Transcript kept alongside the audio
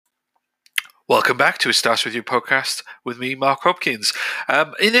Welcome back to a Starts With You podcast with me, Mark Hopkins.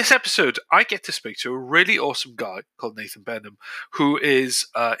 In this episode, I get to speak to a really awesome guy called Nathan Benham, who is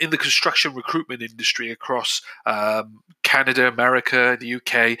in the construction recruitment industry across Canada, America, the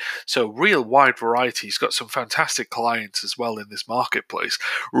UK. So real wide variety. He's got some fantastic clients as well in this marketplace.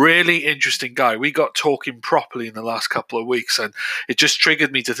 Really interesting guy. We got talking properly in the last couple of weeks, and it just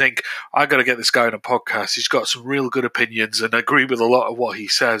triggered me to think, I got to get this guy on a podcast. He's got some real good opinions, and I agree with a lot of what he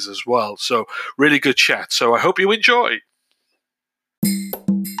says as well. So really good chat. So I hope you enjoy.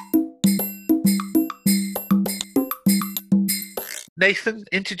 Nathan,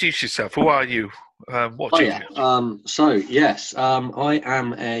 introduce yourself. Who are you? What do you do? I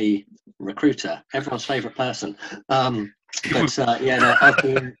am a recruiter, everyone's favourite person. I've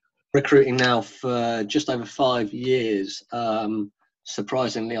been recruiting now for just over 5 years.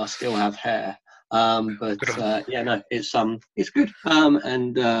 Surprisingly, I still have hair. It's good.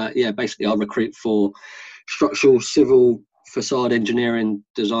 Basically I recruit for structural, civil, facade engineering,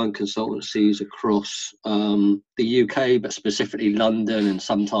 design consultancies across the UK, but specifically London and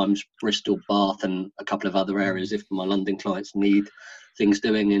sometimes Bristol, Bath, and a couple of other areas if my London clients need things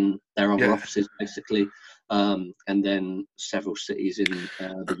doing in their other offices, basically. And then several cities in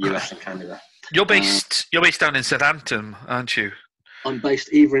the US and Canada. You're based down in Southampton, aren't you? I'm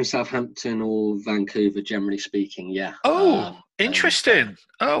based either in Southampton or Vancouver, generally speaking. Yeah. Oh, interesting.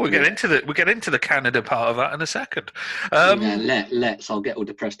 We'll get into the Canada part of that in a second. I'll get all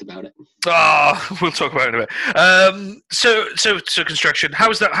depressed about it. We'll talk about it in a bit. So construction.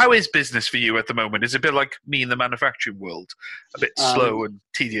 How is business for you at the moment? Is it a bit like me in the manufacturing world, a bit slow and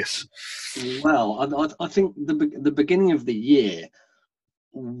tedious? Well, I think the beginning of the year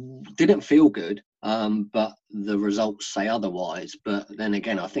didn't feel good. But the results say otherwise. But then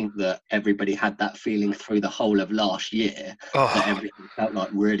again, I think that everybody had that feeling through the whole of last year that everything felt like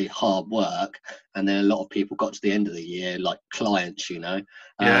really hard work. And then a lot of people got to the end of the year, like clients, said,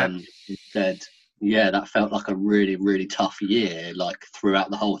 that felt like a really, really tough year, like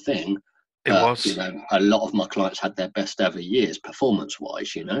throughout the whole thing. It was. A lot of my clients had their best ever years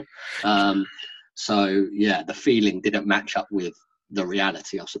performance-wise, So, the feeling didn't match up with the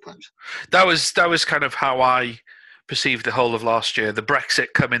reality, I suppose. That was kind of how I perceived the whole of last year. The Brexit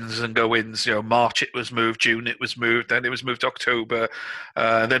come-ins and go-ins. March it was moved, June it was moved, then it was moved to October,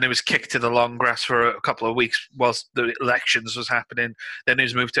 then it was kicked to the long grass for a couple of weeks whilst the elections was happening. Then it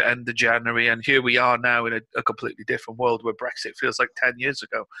was moved to end of January, and here we are now in a completely different world where Brexit feels like 10 years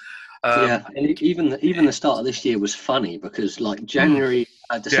ago. And even the start of this year was funny because like January,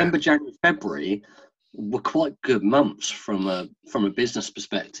 December, January, February were quite good months from a business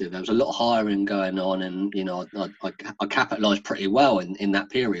perspective. There was a lot of hiring going on, and I capitalised pretty well in that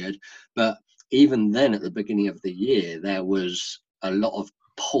period. But even then, at the beginning of the year, there was a lot of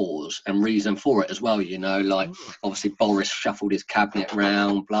pause and reason for it as well. Obviously Boris shuffled his cabinet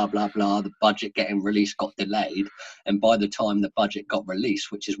round, blah blah blah. The budget getting released got delayed, and by the time the budget got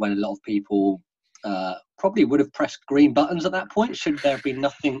released, which is when a lot of people probably would have pressed green buttons at that point, should there have been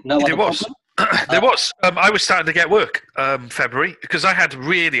no other problem. There was. I was starting to get work February because I had a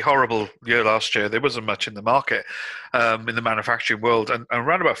really horrible year last year. There wasn't much in the market in the manufacturing world. And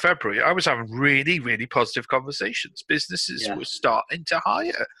around about February, I was having really, really positive conversations. Businesses were starting to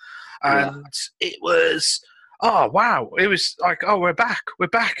hire. And it was, wow. It was like, we're back.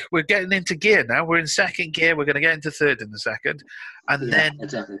 We're getting into gear now. We're in second gear. We're going to get into third in the second. And then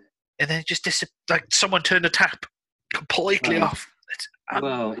it just like someone turned a tap completely off.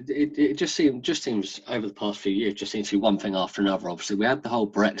 Well, it just seems over the past few years, just seems to be one thing after another. Obviously, we had the whole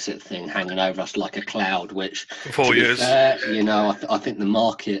Brexit thing hanging over us like a cloud, which for 4 years. Fair, I think the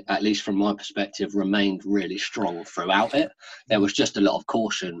market, at least from my perspective, remained really strong throughout it. There was just a lot of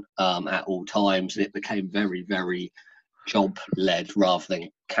caution at all times, and it became very, very job-led rather than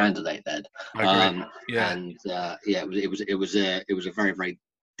candidate-led. It was a very, very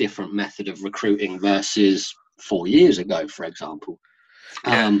different method of recruiting versus 4 years ago, for example.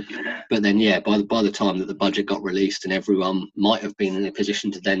 But then, by the time that the budget got released and everyone might have been in a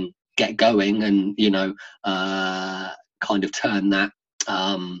position to then get going and, kind of turn that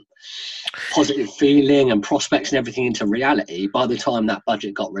positive feeling and prospects and everything into reality, by the time that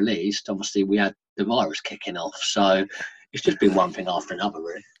budget got released, obviously we had the virus kicking off. So it's just been one thing after another,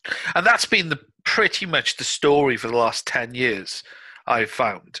 really. And that's been pretty much the story for the last 10 years. I've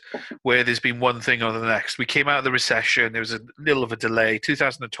found where there's been one thing or the next. We came out of the recession. There was a little of a delay.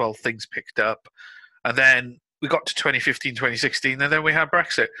 2012, things picked up. And then we got to 2015, 2016, and then we had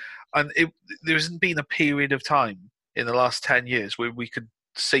Brexit. And there hasn't been a period of time in the last 10 years where we could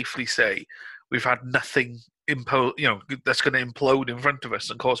safely say we've had nothing that's going to implode in front of us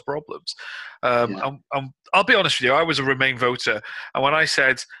and cause problems. I'll be honest with you, I was a Remain voter, and when I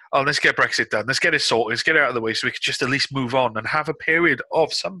said, "Oh, let's get Brexit done, let's get it sorted, let's get it out of the way, so we could just at least move on and have a period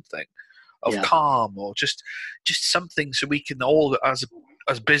of something, of calm, or just something, so we can all, as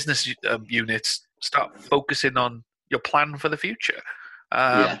business units, start focusing on your plan for the future."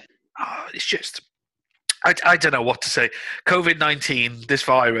 It's just, I don't know what to say. COVID-19, this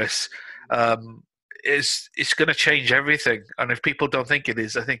virus, it's going to change everything. And if people don't think it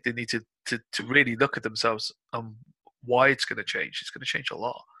is, I think they need to really look at themselves on why it's going to change. It's going to change a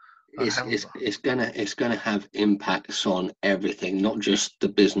lot. It's gonna have impacts on everything, not just the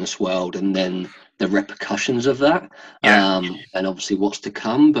business world, and then the repercussions of that, and obviously what's to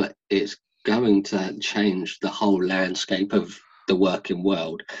come. But it's going to change the whole landscape of the working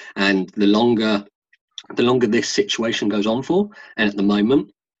world. And the longer this situation goes on for, and at the moment,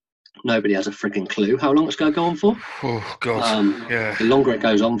 nobody has a freaking clue how long it's going to go on for. Oh God! The longer it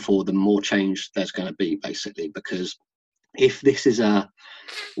goes on for, the more change there's going to be, basically, because if this is a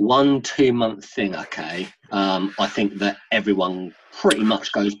 1-2 month thing, I think that everyone pretty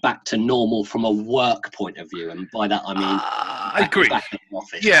much goes back to normal from a work point of view, and by that I mean I agree. Back in the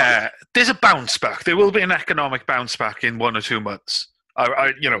office, there's a bounce back. There will be an economic bounce back in 1 or 2 months.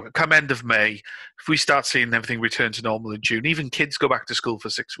 Come end of May, if we start seeing everything return to normal in June, even kids go back to school for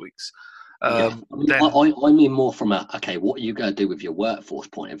 6 weeks. I mean more from what are you going to do with your workforce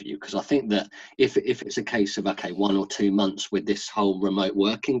point of view? Because I think that if it's a case of 1 or 2 months with this whole remote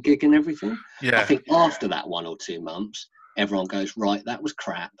working gig and everything, I think after that 1 or 2 months, everyone goes, right, that was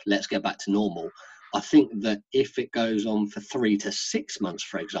crap, let's get back to normal. I think that if it goes on for 3 to 6 months,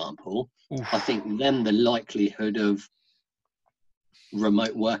 for example, I think then the likelihood of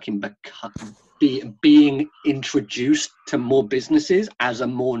remote working being introduced to more businesses as a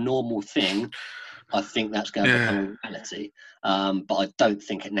more normal thing, I think that's going to become a reality. But I don't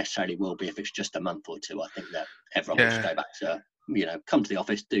think it necessarily will be if it's just a month or two. I think that everyone will just go back to, come to the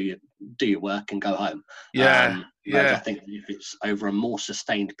office, do your work and go home. I think if it's over a more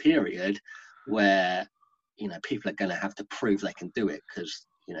sustained period where, people are going to have to prove they can do it, because,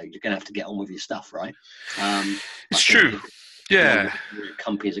 you're going to have to get on with your stuff, right? It's true.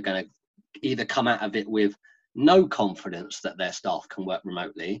 Companies are going to either come out of it with no confidence that their staff can work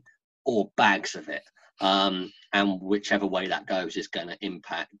remotely, or bags of it. And whichever way that goes is going to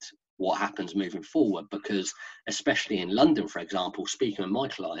impact what happens moving forward, because especially in London, for example, speaking of my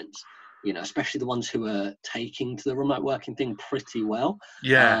clients, especially the ones who are taking to the remote working thing pretty well,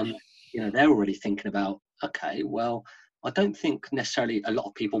 they're already thinking about, I don't think necessarily a lot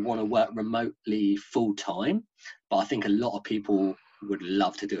of people want to work remotely full time, but I think a lot of people would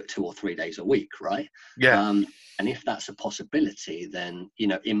love to do it 2 or 3 days a week, right? And if that's a possibility, then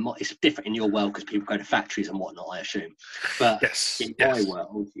it's different in your world because people go to factories and whatnot, I assume. But in my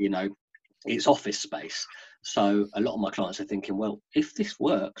world, it's office space. So a lot of my clients are thinking, well, if this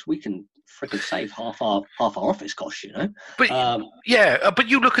works, we can freaking save half our office costs, But but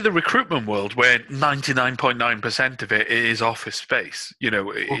you look at the recruitment world where 99.9% of it is office space.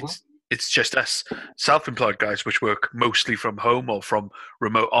 It's just us self-employed guys which work mostly from home or from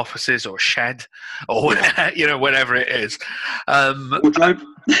remote offices or shed or whatever it is. Wardrobe.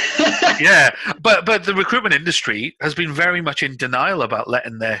 But the recruitment industry has been very much in denial about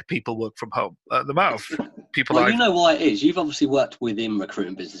letting their people work from home. The amount of people. Well, you know why it is. You've obviously worked within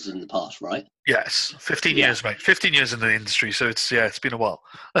recruitment businesses in the past, right? Yes, 15 years, mate. 15 years in the industry, so it's been a while.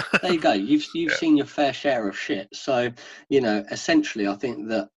 There you go. You've seen your fair share of shit. So essentially, I think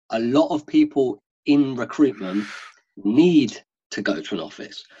that a lot of people in recruitment need to go to an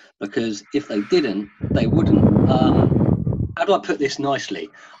office, because if they didn't, they wouldn't. How do I put this nicely?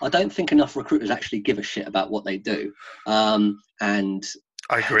 I don't think enough recruiters actually give a shit about what they do, and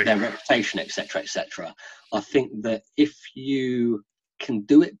I agree. Their reputation, etc., etc. I think that if you can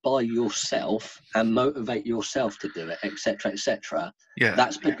do it by yourself and motivate yourself to do it, etc., etc.,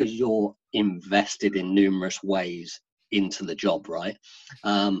 that's because you're invested in numerous ways into the job, right?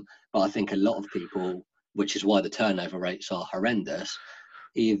 But I think a lot of people, which is why the turnover rates are horrendous,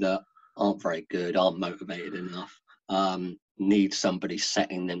 either aren't very good, aren't motivated enough, need somebody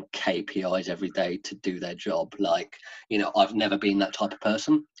setting them KPIs every day to do their job. Like, I've never been that type of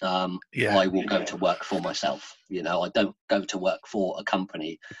person. I will go to work for myself. I don't go to work for a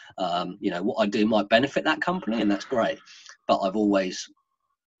company. What I do might benefit that company, and that's great. But I've always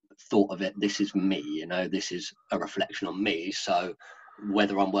thought of it, this is me, this is a reflection on me. So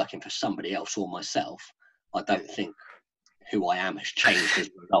whether I'm working for somebody else or myself, I don't think who I am has changed as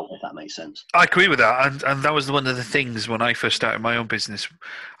a result, if that makes sense. I agree with that, and that was one of the things when I first started my own business.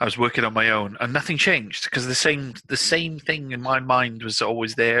 I was working on my own, and nothing changed because the same thing in my mind was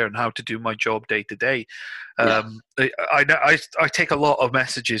always there, and how to do my job day to day. I take a lot of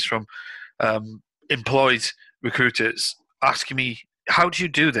messages from employed recruiters asking me, how do you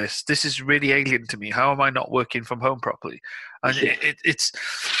do this? This is really alien to me. How am I not working from home properly? And it's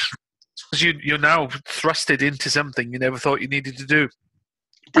because you're now thrusted into something you never thought you needed to do.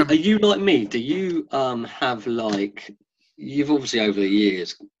 Are you like me? Do you have like, you've obviously over the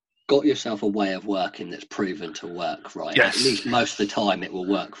years got yourself a way of working that's proven to work, right? Yes. At least most of the time it will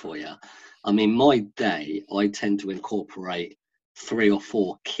work for you. I mean, my day, I tend to incorporate 3 or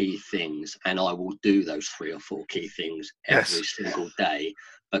 4 key things, and I will do those 3 or 4 key things every single day,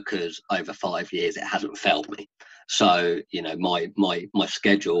 because over 5 years it hasn't failed me. So, you know, my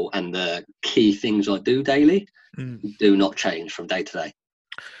schedule and the key things I do daily do not change from day to day.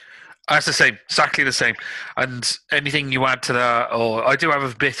 That's the same, exactly the same. And anything you add to that, or I do have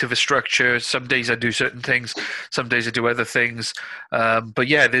a bit of a structure. Some days I do certain things, some days I do other things. But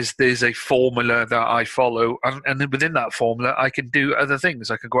yeah, there's a formula that I follow, and then within that formula, I can do other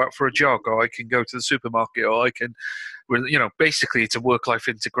things. I can go out for a jog, or I can go to the supermarket, or I can, you know, basically it's a work-life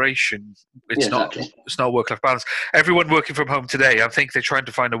integration. It's not work-life balance. Everyone working from home today, I think they're trying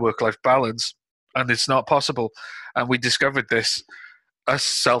to find a work-life balance, and it's not possible. And we discovered this. Us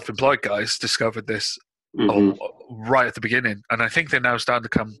self-employed guys discovered this right at the beginning, and I think they're now starting to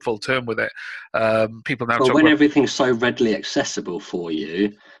come full term with it. People now talk when everything's so readily accessible for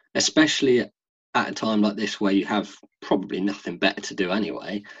you, especially at a time like this where you have probably nothing better to do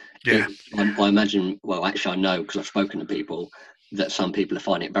anyway. I imagine, well, actually I know, because I've spoken to people, that some people are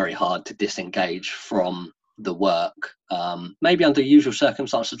finding it very hard to disengage from the work. Maybe under usual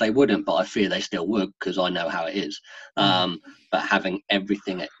circumstances they wouldn't, but I fear they still would, because I know how it is. But having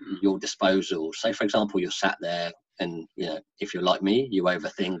everything at your disposal, say for example you're sat there, and you know, if you're like me, you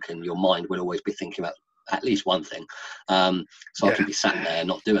overthink, and your mind will always be thinking about at least one thing. I can be sat there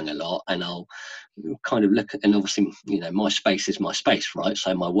not doing a lot, and I'll kind of look at, and obviously, you know, my space is my space, right?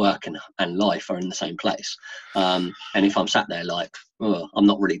 So my work and life are in the same place. And if I'm sat there like, oh, I'm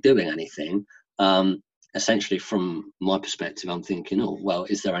not really doing anything, essentially from my perspective, I'm thinking, oh, well,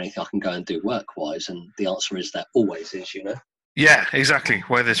 is there anything I can go and do work-wise? And the answer is there always is, you know. Yeah, exactly.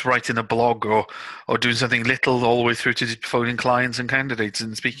 Whether it's writing a blog or doing something little, all the way through to phoning clients and candidates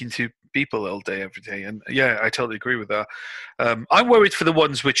and speaking to people all day, every day. And yeah, I totally agree with that. I'm worried for the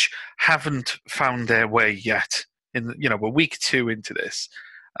ones which haven't found their way yet. We're week 2 into this,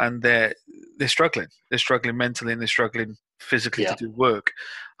 and they're struggling. They're struggling mentally, and they're struggling physically to do work.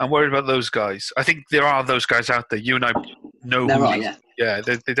 I'm worried about those guys. I think there are those guys out there. You and I know there who are, yeah,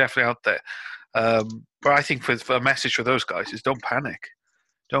 they're definitely out there. But I think for a message for those guys is don't panic.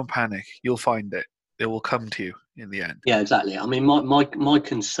 Don't panic. You'll find it. It will come to you in the end. Yeah, exactly. I mean, my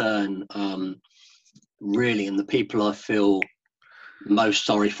concern, really, and the people I feel most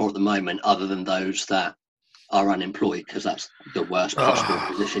sorry for at the moment, other than those that are unemployed, because that's the worst possible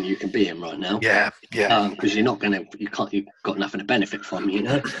position you can be in right now. Yeah. Because you've got nothing to benefit from, you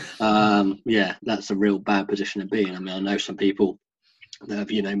know. That's a real bad position to be in. I mean, I know some people that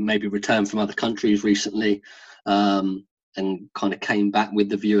have, you know, maybe returned from other countries recently, and kind of came back with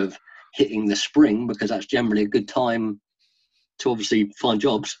the view of hitting the spring, because that's generally a good time to obviously find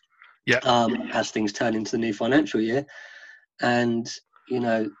jobs. As things turn into the new financial year. And, you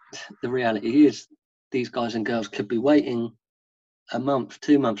know, the reality is these guys and girls could be waiting a month,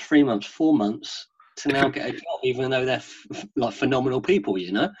 2 months, 3 months, 4 months to now get a job, even though they're like phenomenal people,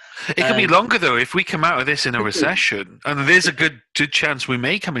 you know. It could be longer though if we come out of this in a recession, and there's a good chance we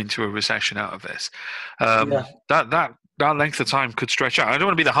may come into a recession out of this. That length of time could stretch out. I don't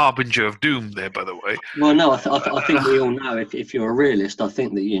want to be the harbinger of doom there, by the way. Well, no, I think we all know, if you're a realist, I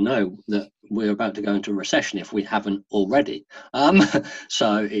think that you know that we're about to go into a recession if we haven't already.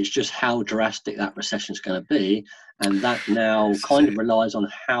 So it's just how drastic that recession is going to be, and that now kind of relies on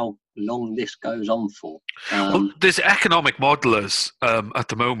how long this goes on for. Well, there's economic modelers at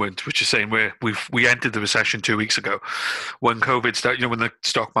the moment which are saying we entered the recession 2 weeks ago when COVID started. You know, when the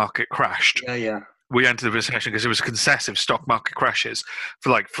stock market crashed. Yeah. We entered the recession because it was successive stock market crashes for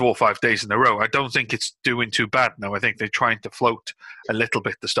like 4 or 5 days in a row. I don't think it's doing too bad now. I think they're trying to float a little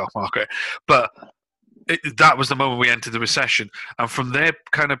bit the stock market. But that was the moment we entered the recession. And from their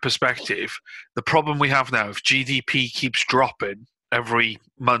kind of perspective, the problem we have now, if GDP keeps dropping every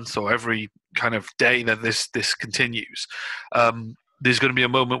month or every kind of day that this continues, there's going to be a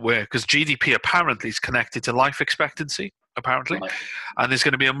moment where, because GDP apparently is connected to life expectancy, apparently. Right. And there's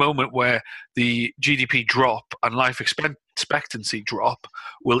going to be a moment where the GDP drop and life expectancy drop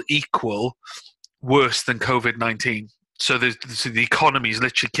will equal worse than COVID-19. So the economy is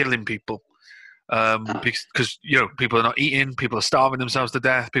literally killing people. Because people are not eating, people are starving themselves to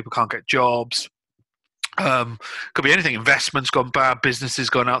death, people can't get jobs. Could be anything. Investments gone bad, businesses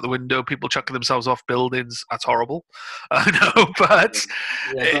gone out the window, people chucking themselves off buildings. That's horrible. I know, but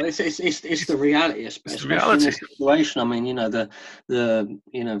but it's the reality, especially in this situation. I mean,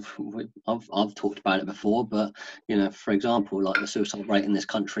 I've talked about it before, but for example, like the suicide rate in this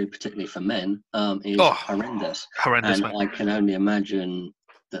country, particularly for men, is horrendous. Horrendous, and I can only imagine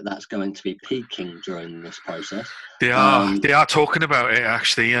that's going to be peaking during this process. They are talking about it,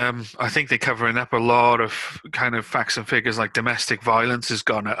 actually. I think they're covering up a lot of kind of facts and figures, like domestic violence has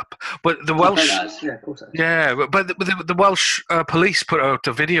gone up. But the Welsh, the Welsh police put out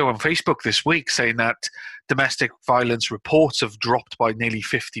a video on Facebook this week saying that domestic violence reports have dropped by nearly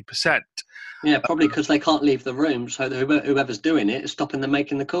 50%. Yeah, probably because they can't leave the room, so whoever's doing it is stopping them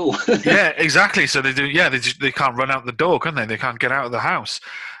making the call. Yeah, exactly. So they do. Yeah, they can't run out the door, can they? They can't get out of the house.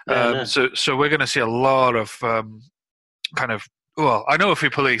 No. So we're going to see a lot of I know a few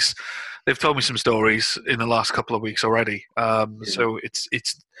police. They've told me some stories in the last couple of weeks already. So it's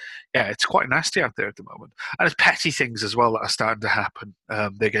quite nasty out there at the moment, and it's petty things as well that are starting to happen.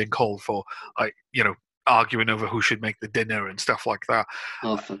 They're getting called for, arguing over who should make the dinner and stuff like that.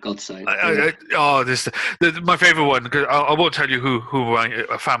 Oh, for God's sake! My favourite one. Cause I won't tell you who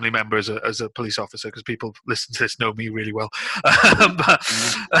a family member as a police officer, because people listen to this know me really well.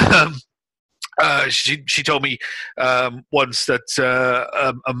 She told me once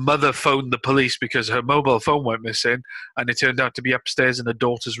that a mother phoned the police because her mobile phone went missing, and it turned out to be upstairs in her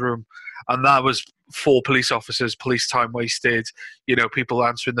daughter's room, and that was 4 police officers, police time wasted. People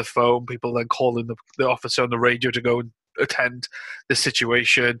answering the phone, people then calling the officer on the radio to go and attend the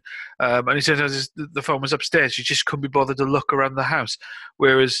situation. And he said the phone was upstairs. You just couldn't be bothered to look around the house.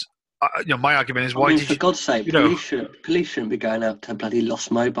 Whereas, my argument is, for God's sake, police shouldn't be going out to bloody lost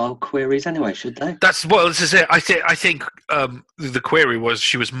mobile queries anyway, should they? This is it. I think the query was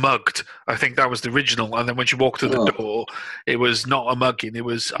she was mugged. I think that was the original. And then when she walked through the door, it was not a mugging. It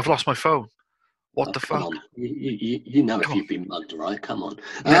was, I've lost my phone. What the fuck? You know if you've been mugged, right? Come on.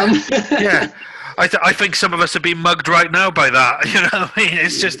 Yeah. I think some of us are being mugged right now by that. You know what I mean?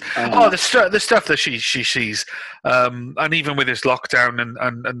 It's just the stuff that she sees, and even with this lockdown and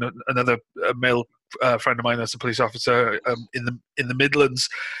another male friend of mine that's a police officer in the Midlands,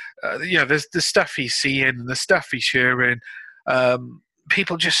 there's the stuff he's seeing, the stuff he's hearing.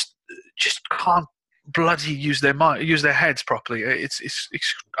 People just can't bloody use their heads properly. It's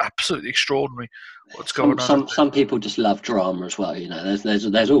absolutely extraordinary what's going on. Some people just love drama as well.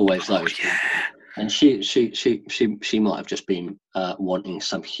 There's always those. Yeah. And she might have just been wanting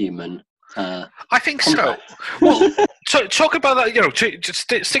some human. I think contact. So. Well, talk about that.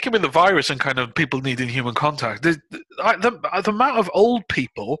 Just sticking with the virus and kind of people needing human contact. The amount of old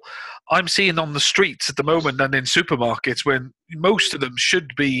people I'm seeing on the streets at the moment and in supermarkets, when most of them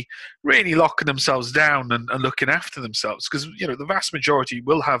should be really locking themselves down and looking after themselves, because the vast majority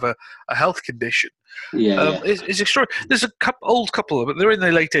will have a health condition. It's extraordinary. There's a old couple, but they're in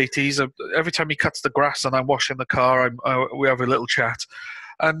their late 80s. Every time he cuts the grass and I'm washing the car, we have a little chat.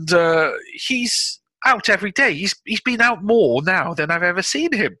 And he's out every day. He's been out more now than I've ever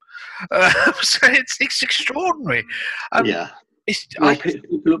seen him. So it's extraordinary.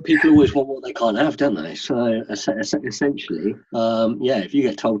 People always want what they can't have, don't they? So essentially, if you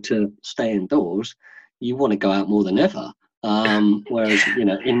get told to stay indoors, you want to go out more than ever. Whereas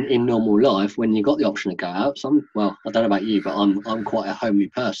in normal life, when you got the option to go out, I don't know about you, but I'm quite a homely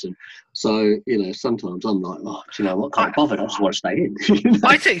person. So sometimes I'm like, do you know what? Can't bother. I just want to stay in.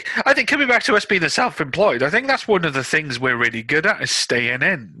 I think coming back to us being self-employed, I think that's one of the things we're really good at, is staying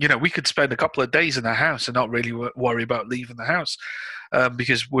in. We could spend a couple of days in the house and not really worry about leaving the house.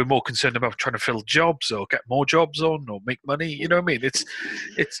 Because we're more concerned about trying to fill jobs or get more jobs on or make money. You know what I mean? It's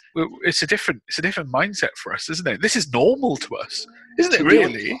a different mindset for us, isn't it? This is normal to us, isn't it?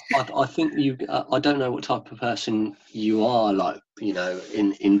 Really? I think I don't know what type of person you are, like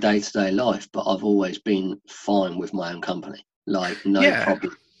in day-to-day life, but I've always been fine with my own company. Like no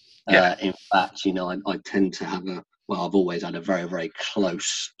problem. In fact, I tend to have I've always had a very, very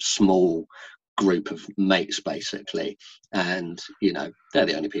close, small group of mates, basically, and they're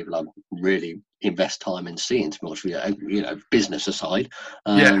the only people I really invest time in seeing, to be honest with you, business aside.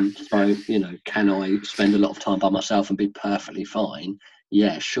 So can I spend a lot of time by myself and be perfectly fine?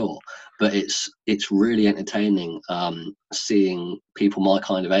 Yeah, sure. But it's really entertaining seeing people my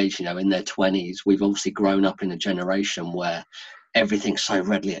kind of age, in their 20s. We've obviously grown up in a generation where everything's so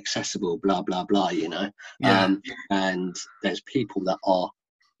readily accessible, blah blah blah, you know. And there's people that are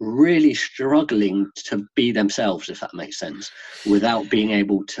really struggling to be themselves, if that makes sense, without being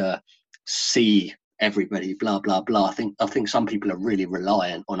able to see everybody, blah blah blah. I think some people are really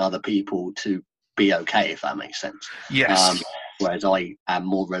reliant on other people to be okay, if that makes sense. Yes. Whereas I am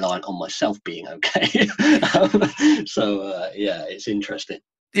more reliant on myself being okay. So yeah, it's interesting.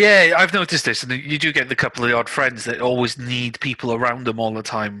 Yeah, I've noticed this, and you do get the couple of the odd friends that always need people around them all the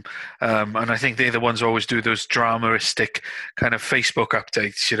time, and I think they're the ones who always do those dramatistic kind of Facebook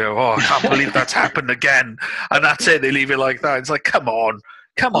updates. You know, oh, I can't believe that's happened again, and that's it. They leave it like that. It's like, come on,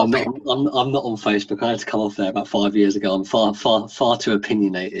 I'm people. not on Facebook. I had to come off there about 5 years ago. I'm far too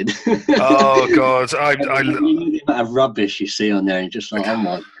opinionated. Oh God, You know the amount of rubbish you see on there, and you're just like, oh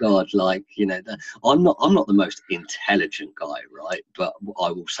my God, like, you know, I'm not the most intelligent guy, right? But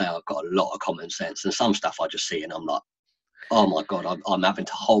I will say I've got a lot of common sense, and some stuff I just see and I'm like, oh my God, I'm having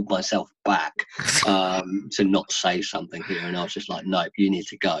to hold myself back to not say something here. And I was just like, no, you need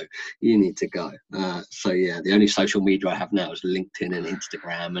to go. So yeah, the only social media I have now is LinkedIn and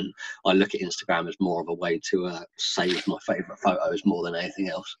Instagram. And I look at Instagram as more of a way to save my favorite photos more than anything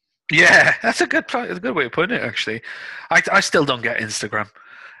else. Yeah, that's a good way of putting it. Actually, I still don't get Instagram.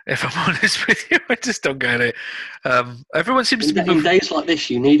 If I'm honest with you, I just don't get it. Everyone seems to be in days like this.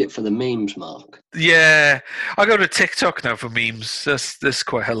 You need it for the memes, Mark. Yeah, I go to TikTok now for memes. That's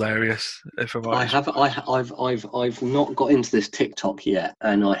quite hilarious. If I'm honest, I've not got into this TikTok yet,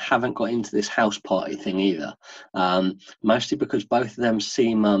 and I haven't got into this house party thing either. Mostly because both of them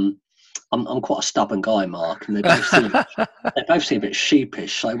seem I'm quite a stubborn guy, Mark, and they both seem a bit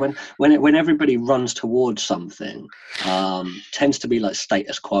sheepish. So when everybody runs towards something, tends to be like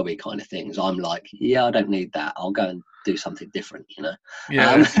status quo kind of things. I'm like, yeah, I don't need that. I'll go and do something different, you know.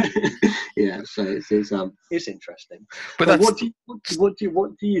 Yeah, yeah. So it's interesting. But what do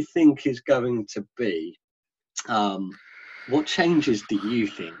you think is going to be? What changes do you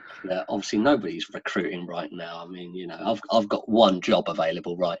think? Obviously nobody's recruiting right now. I mean, you know, I've got one job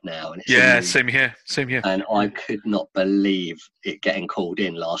available right now, and it's same here. And I could not believe it getting called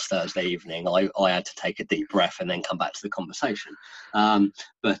in last Thursday evening. I had to take a deep breath and then come back to the conversation.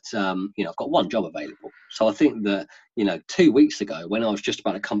 But you know, I've got one job available. So I think that, you know, 2 weeks ago when I was just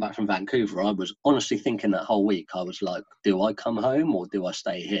about to come back from Vancouver, I was honestly thinking that whole week, I was like, do I come home or do I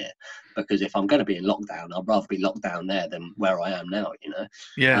stay here? Because if I'm going to be in lockdown, I'd rather be locked down there than where I am now, you know.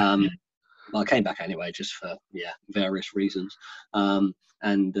 Yeah. I came back anyway, just for various reasons. And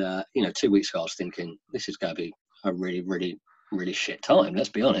you know, 2 weeks ago I was thinking this is going to be a really, really, really shit time. Let's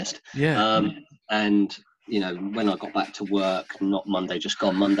be honest. Yeah. And you know, when I got back to work, not Monday, just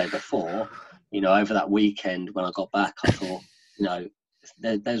gone Monday before, you know, over that weekend when I got back, I thought, you know,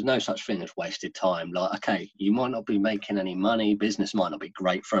 there's no such thing as wasted time. Like, okay, you might not be making any money, business might not be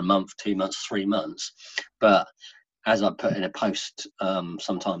great for a month, 2 months, 3 months, but as I put in a post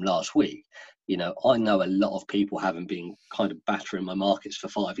sometime last week, you know, I know a lot of people haven't been kind of battering my markets for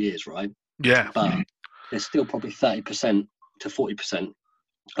 5 years, right? Yeah. But there's still probably 30% to 40%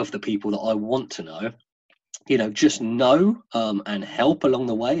 of the people that I want to know, you know, just know and help along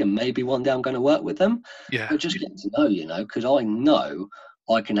the way. And maybe one day I'm going to work with them. Yeah. But just get to know, you know, because I know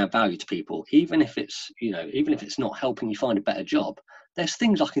I can add value to people, even if it's, you know, even if it's not helping you find a better job. There's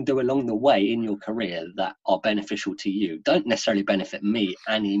things I can do along the way in your career that are beneficial to you. Don't necessarily benefit me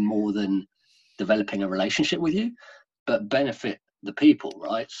any more than developing a relationship with you, but benefit the people,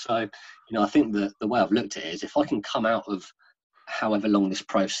 right? So, you know, I think that the way I've looked at it is if I can come out of however long this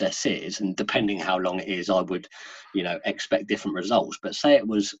process is, and depending how long it is, I would, you know, expect different results. But say it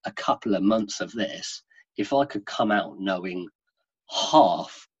was a couple of months of this, if I could come out knowing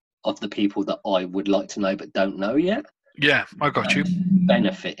half of the people that I would like to know but don't know yet, yeah, I got you.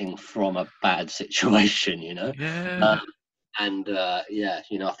 Benefiting from a bad situation, you know. Yeah. Yeah,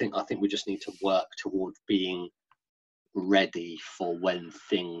 you know, I think we just need to work toward being ready for when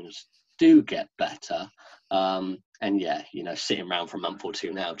things do get better. And yeah, you know, sitting around for a month or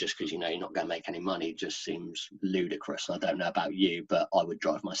two now just because you know you're not going to make any money just seems ludicrous. I don't know about you, but I would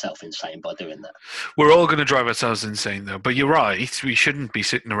drive myself insane by doing that. We're all going to drive ourselves insane, though. But you're right. We shouldn't be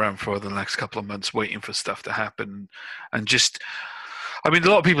sitting around for the next couple of months waiting for stuff to happen. And just, I mean, a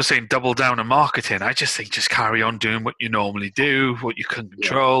lot of people saying double down on marketing. I just think just carry on doing what you normally do, what you can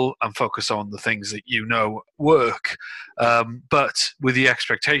control, and focus on the things that you know work. But with the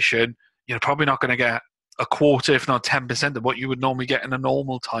expectation, you're probably not going to get a quarter, if not 10% of what you would normally get in a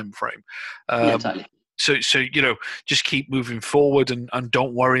normal time frame. Totally. So you know, just keep moving forward and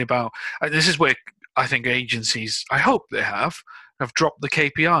don't worry about. This is where I think agencies, I hope they have have dropped the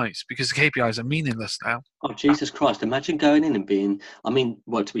KPIs because the KPIs are meaningless now. Oh, Jesus Christ. Imagine going in and being,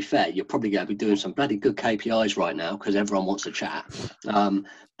 well, to be fair, you're probably going to be doing some bloody good KPIs right now because everyone wants to chat.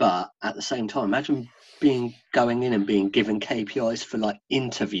 But at the same time, imagine going in and being given KPIs for like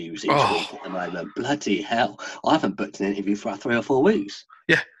interviews each week at the moment. Bloody hell. I haven't booked an interview for 3 or 4 weeks.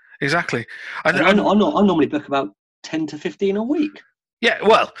 Yeah, exactly. And I normally book about 10 to 15 a week. Yeah,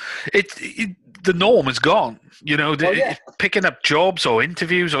 well, the norm is gone. Picking up jobs or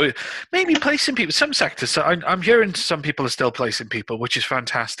interviews or maybe placing people. Some sectors, I'm hearing some people are still placing people, which is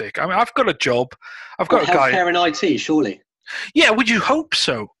fantastic. I mean, I've got a job. I've got a guy. Healthcare and IT, surely. Yeah, would you hope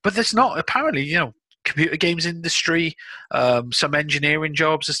so? But there's not. Apparently, computer games industry, some engineering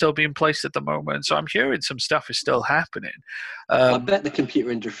jobs are still being placed at the moment. So I'm hearing some stuff is still happening. I bet the computer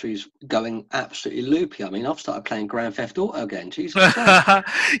industry's going absolutely loopy. I mean, I've started playing Grand Theft Auto again. Jesus Christ.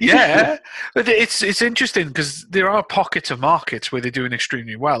 Yeah, but it's interesting because there are pockets of markets where they're doing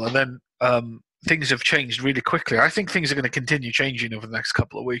extremely well, and then things have changed really quickly. I think things are going to continue changing over the next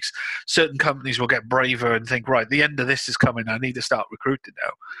couple of weeks. Certain companies will get braver and think, right, the end of this is coming. I need to start recruiting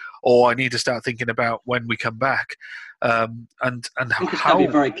now, or I need to start thinking about when we come back. And I think it's going to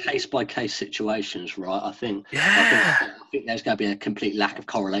be very case by case situations, right? I think there's going to be a complete lack of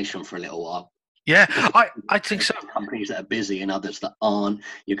correlation for a little while. Yeah, I think so. Companies that are busy and others that aren't.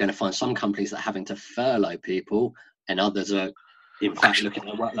 You're going to find some companies that are having to furlough people, and others are, in fact, looking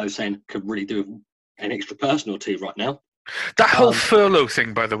at their workload saying could really do an extra person or two right now. That whole furlough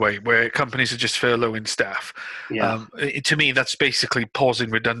thing, by the way, where companies are just furloughing staff, to me, that's basically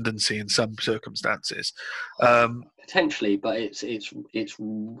pausing redundancy in some circumstances. Potentially, but it's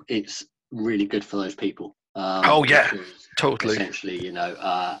really good for those people. Totally. Essentially,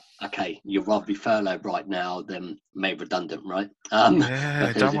 okay, you'd rather be furloughed right now than made redundant, right?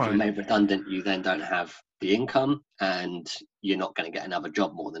 Because if you're made redundant, you then don't have the income, and you're not going to get another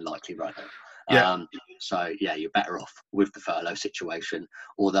job more than likely right now. So you're better off with the furlough situation.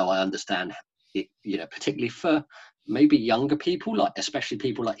 Although I understand it, particularly for maybe younger people, like especially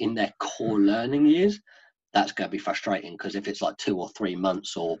people like in their core learning years, that's going to be frustrating because if it's like 2 or 3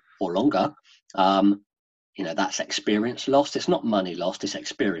 months or longer, that's experience lost. It's not money lost, it's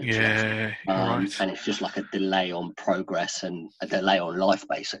experience lost. Right. And it's just like a delay on progress and a delay on life,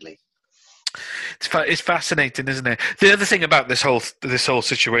 basically. It's fascinating, isn't it? The other thing about this whole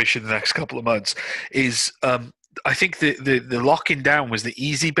situation in the next couple of months is I think the locking down was the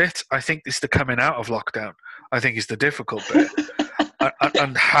easy bit. I think it's the coming out of lockdown. I think is the difficult bit.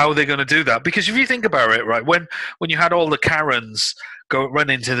 And how they're going to do that. Because if you think about it, right, when you had all the Karens run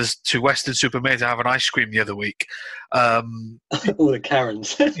into to Western Supermare to have an ice cream the other week. All the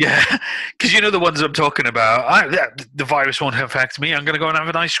Karens. Yeah, because the ones I'm talking about. The virus won't affect me. I'm going to go and have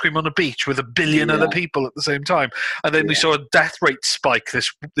an ice cream on the beach with 1 billion other people at the same time. And then we saw a death rate spike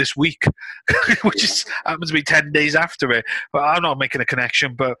this week, which happens to be 10 days after it. But I'm not making a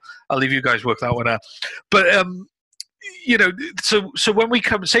connection, but I'll leave you guys work that one out. But so when we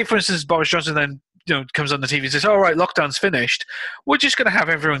come, say for instance, Boris Johnson then comes on the TV and says, all right, lockdown's finished. We're just going to have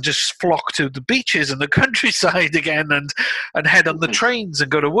everyone just flock to the beaches and the countryside again and head on the trains and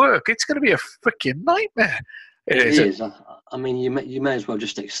go to work. It's going to be a freaking nightmare. It is. I mean, you may as well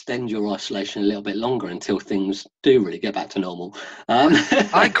just extend your isolation a little bit longer until things do really get back to normal.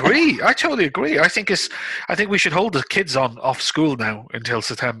 I agree. I totally agree. I think we should hold the kids off school now until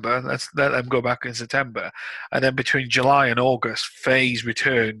September. Let's let them go back in September, and then between July and August, phase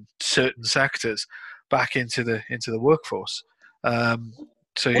return certain sectors back into the workforce. What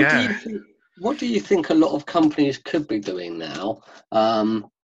do you think a lot of companies could be doing now?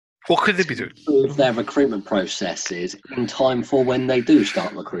 What could they be doing? Improve their recruitment processes in time for when they do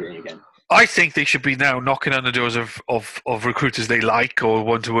start recruiting again. I think they should be now knocking on the doors of recruiters they like or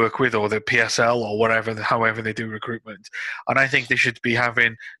want to work with, or the PSL or whatever, however they do recruitment. And I think they should be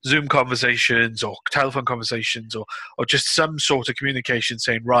having Zoom conversations or telephone conversations or just some sort of communication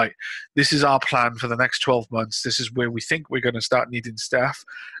saying, right, this is our plan for the next 12 months. This is where we think we're going to start needing staff.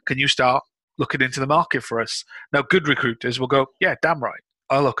 Can you start looking into the market for us? Now, good recruiters will go, yeah, damn right.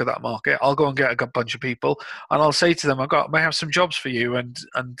 I'll look at that market. I'll go and get a bunch of people, and I'll say to them, I may have some jobs for you, and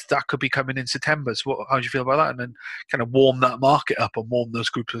that could be coming in September. So how do you feel about that? And then kind of warm that market up and warm those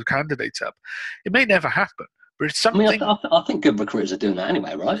groups of candidates up. It may never happen, but it's something. I mean, I think good recruiters are doing that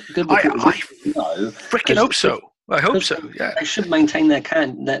anyway, right? Good I freaking hope so. I hope so. Yeah, they should maintain their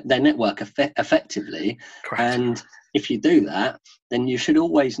network effectively. Correct. And if you do that, then you should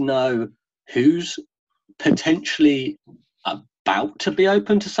always know who's potentially about to be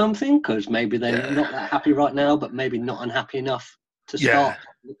open to something, because maybe they're not that happy right now, but maybe not unhappy enough to start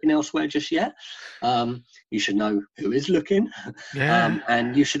looking elsewhere just yet. You should know who is looking,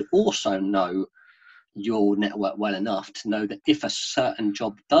 and you should also know your network well enough to know that if a certain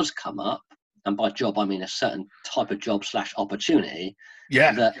job does come up, and by job I mean a certain type of job / opportunity,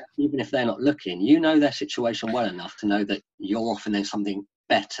 that even if they're not looking, you know their situation well enough to know that you're offering them something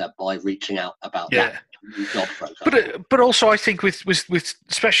better by reaching out about that job, for example. But also I think with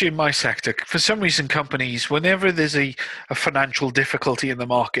especially in my sector, for some reason companies, whenever there's a financial difficulty in the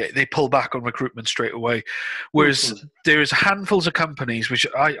market, they pull back on recruitment straight away. Whereas there's handfuls of companies which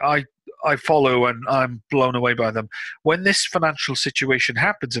I follow and I'm blown away by them. When this financial situation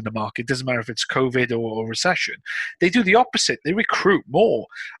happens in the market, doesn't matter if it's COVID or recession, they do the opposite. They recruit more.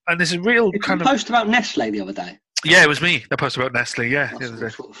 And there's a real Did you post about Nestle the other day? Yeah, it was me that posted about Nestle. Yeah,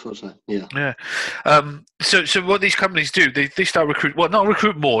 So what these companies do, they start recruit. Well, not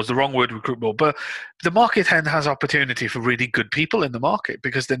recruit more is the wrong word. Recruit more, but the market then has opportunity for really good people in the market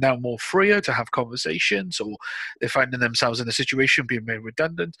because they're now more freer to have conversations, or they're finding themselves in a situation being made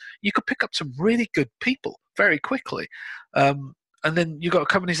redundant. You could pick up some really good people very quickly. And then you've got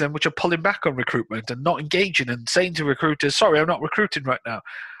companies then which are pulling back on recruitment and not engaging and saying to recruiters, "Sorry, I'm not recruiting right now."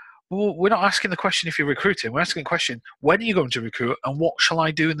 Well, we're not asking the question if you're recruiting. We're asking the question, when are you going to recruit, and what shall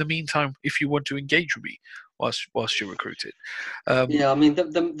I do in the meantime if you want to engage with me whilst you're recruiting? I mean,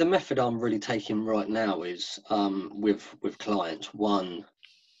 the method I'm really taking right now is with clients. One,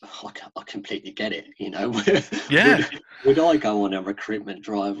 I completely get it. You know, would I go on a recruitment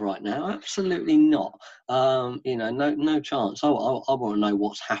drive right now? Absolutely not. You know, no chance. I want to know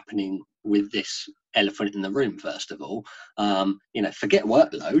what's happening with this elephant in the room first of all. You know, forget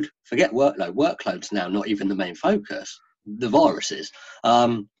workload. Workload's now not even the main focus. The viruses.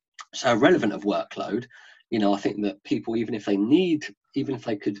 So relevant of workload. You know, I think that people, even if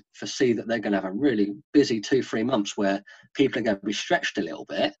they could foresee that they're going to have a really busy 2-3 months where people are going to be stretched a little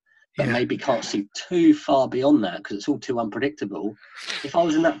bit, but maybe can't see too far beyond that because it's all too unpredictable. If I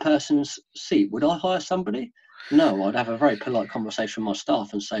was in that person's seat, would I hire somebody? No, I'd have a very polite conversation with my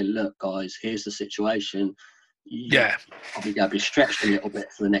staff and say, look, guys, here's the situation. You're probably going to be stretched a little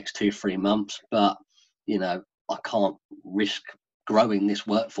bit for the next 2-3 months, but, you know, I can't risk growing this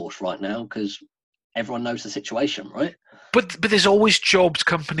workforce right now because everyone knows the situation, right? But there's always jobs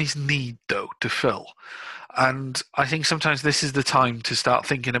companies need, though, to fill. And I think sometimes this is the time to start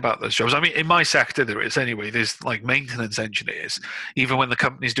thinking about those jobs. I mean, in my sector, there is anyway. There's like maintenance engineers. Even when the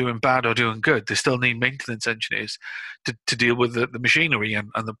company's doing bad or doing good, they still need maintenance engineers to deal with the machinery and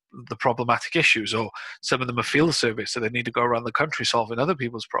the problematic issues. Or some of them are field service, so they need to go around the country solving other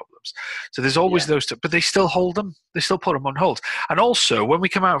people's problems. So there's always those two, but they still hold them. They still put them on hold. And also, when we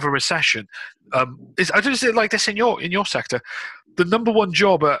come out of a recession, I don't say it like this in your sector. The number one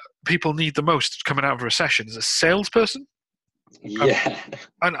job people need the most coming out of a recession is a salesperson. Yeah,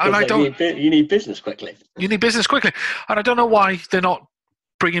 and I don't. You need business quickly. You need business quickly, and I don't know why they're not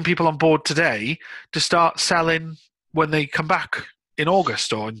bringing people on board today to start selling when they come back in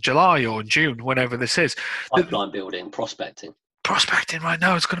August or in July or in June, whenever this is. Pipeline building, prospecting right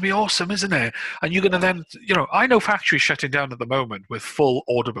now, it's going to be awesome, isn't it? And you're going to then, you know, I know factories shutting down at the moment with full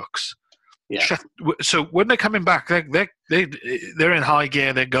order books. Yeah. So when they're coming back, they're in high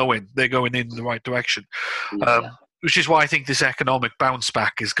gear. They're going in the right direction, which is why I think this economic bounce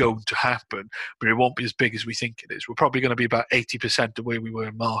back is going to happen, but it won't be as big as we think it is. We're probably going to be about 80% the way we were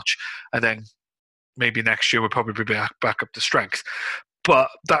in March, and then maybe next year we'll probably be back up to strength. But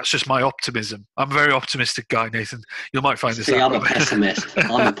that's just my optimism. I'm a very optimistic guy, Nathan. You might find this out. I'm a pessimist.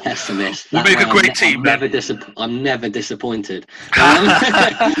 I'm a pessimist. We'll make a great team. I'm never disappointed.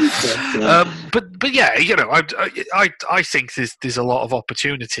 But yeah, you know, I think there's a lot of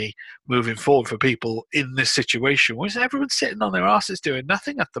opportunity moving forward for people in this situation. Whereas everyone's sitting on their asses doing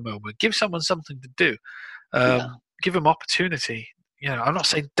nothing at the moment. Give someone something to do. Give them opportunity. You know, I'm not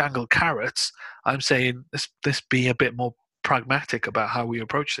saying dangle carrots. I'm saying let's be a bit more pragmatic about how we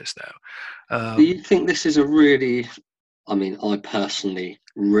approach this now. Do you think this is a really, I mean, I personally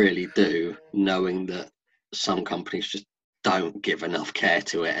really do, knowing that some companies just don't give enough care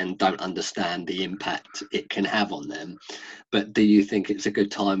to it and don't understand the impact it can have on them. But do you think it's a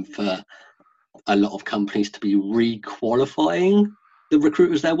good time for a lot of companies to be re-qualifying the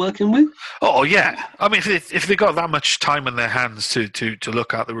recruiters they're working with? Oh yeah, I mean, if they got that much time in their hands to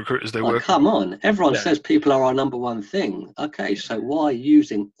look at the recruiters they work. Come on, everyone says people are our number one thing. Okay, so why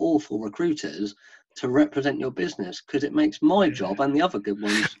using awful recruiters to represent your business? Because it makes my job and the other good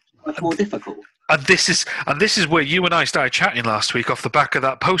ones much more difficult. And this is where you and I started chatting last week off the back of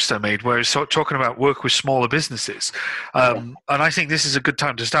that post I made, where I was talking about work with smaller businesses. And I think this is a good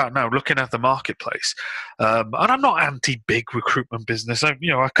time to start now, looking at the marketplace. And I'm not anti-big recruitment business. I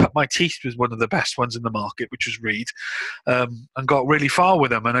cut my teeth with one of the best ones in the market, which was Reed, and got really far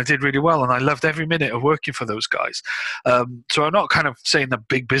with them, and I did really well, and I loved every minute of working for those guys. So I'm not kind of saying that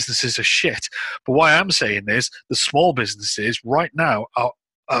big businesses are shit, but what I am saying is the small businesses right now are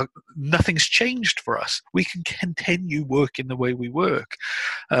nothing's changed for us. We can continue working the way we work,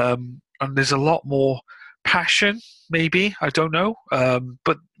 and there's a lot more passion. Maybe, I don't know,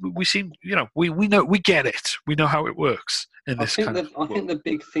 but we seem, we know, we get it. We know how it works in this kind of world. I think the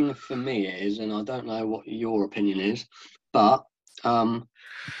big thing for me is, and I don't know what your opinion is, but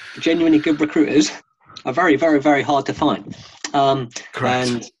genuinely good recruiters are very, very, very hard to find.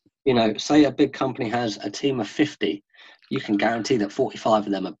 Correct. And say a big company has a team of 50. You can guarantee that 45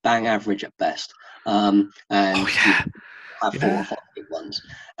 of them are bang average at best. And you have 4 or 5 big ones.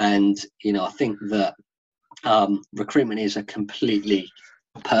 And, I think that recruitment is a completely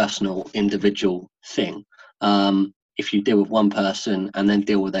personal, individual thing. If you deal with one person and then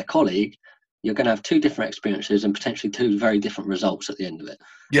deal with their colleague, you're going to have 2 different experiences and potentially 2 very different results at the end of it.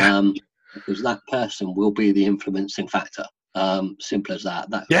 Yeah. Because that person will be the influencing factor. Simple as that.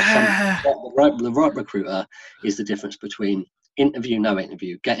 The right recruiter is the difference between interview, no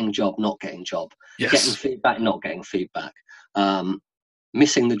interview, getting job, not getting job, getting feedback, not getting feedback,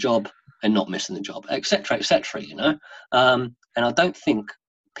 missing the job and not missing the job, etc., etc. And I don't think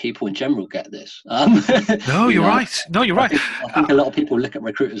people in general get this. No, you're right. No, you're right. I think a lot of people look at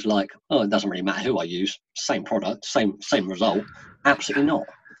recruiters like, oh, it doesn't really matter who I use, same product, same result. Absolutely not.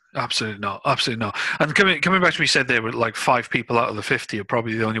 Absolutely not. Absolutely not. And coming back to what you said, there were like 5 people out of the 50 are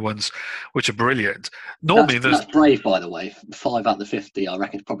probably the only ones which are brilliant. Normally, that's brave, by the way. 5 out of the 50, I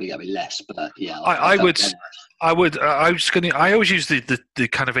reckon it's probably going to be less. But yeah, I always use the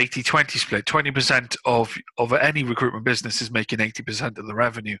kind of 80-20 split. 20% of any recruitment business is making 80% of the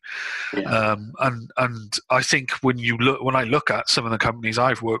revenue. Yeah. And I think when I look at some of the companies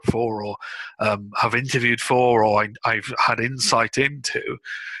I've worked for or have interviewed for or I've had insight into,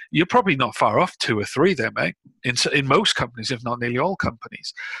 you're probably not far off 2 or 3 there, mate. In most companies, if not nearly all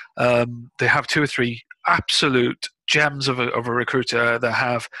companies, they have 2 or 3 absolute gems of a recruiter that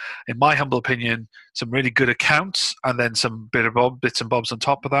have, in my humble opinion, some really good accounts and then some bits and bobs on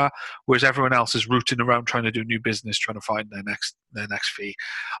top of that, whereas everyone else is rooting around trying to do new business, trying to find their next fee.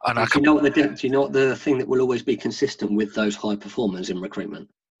 And do you know what the thing that will always be consistent with those high performers in recruitment?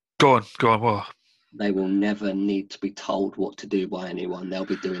 Go on. What? They will never need to be told what to do by anyone. They'll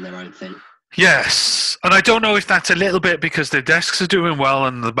be doing their own thing. Yes. And I don't know if that's a little bit because their desks are doing well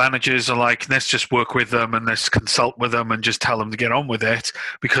and the managers are like, let's just work with them and let's consult with them and just tell them to get on with it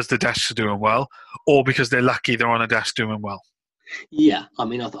because the desks are doing well, or because they're lucky they're on a desk doing well. Yeah, I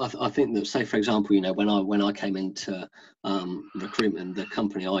mean, I think that, say for example, when I came into recruitment, the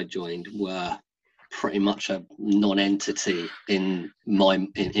company I joined were pretty much a non-entity in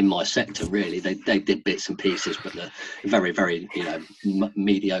my sector, really. They did bits and pieces, but they're very, very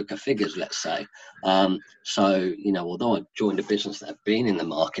mediocre figures, let's say. So although I joined a business that had been in the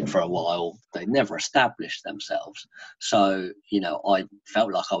market for a while, they never established themselves. So I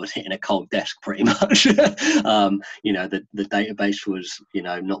felt like I was hitting a cold desk pretty much. The database was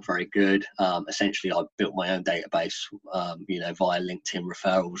not very good. Essentially, I built my own database via LinkedIn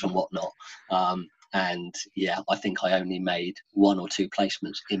referrals and whatnot. And yeah, I think I only made 1 or 2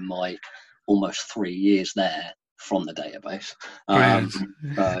 placements in my almost 3 years there from the database. So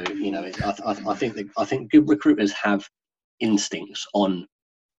I think good recruiters have instincts on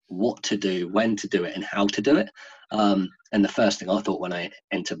what to do, when to do it, and how to do it. And the first thing I thought when I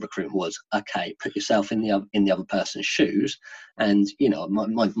entered recruitment was, okay, put yourself in the other person's shoes. And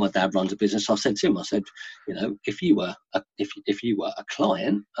my dad runs a business. So I said to him, if you were a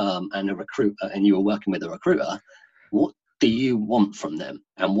client and a recruiter, and you were working with a recruiter, what do you want from them,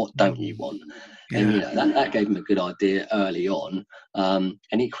 and what don't you want? Yeah. And that gave him a good idea early on. And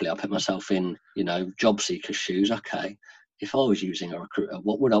equally, I put myself in job seekers' shoes. Okay, if I was using a recruiter,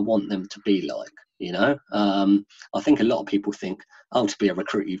 what would I want them to be like? I think a lot of people think, to be a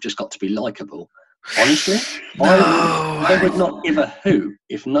recruiter, you've just got to be likable. Honestly, I would not give a hoot.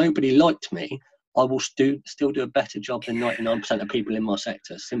 If nobody liked me, I will still do a better job than 99% of people in my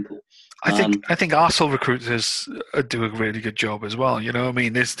sector. Simple. I think arsehole recruiters do a really good job as well.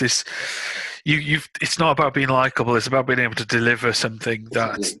 There's this. It's not about being likable. It's about being able to deliver something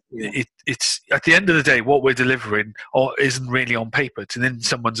that Exactly. it's at the end of the day, what we're delivering or isn't really on paper. It's in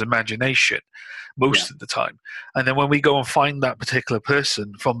someone's imagination most of the time. And then when we go and find that particular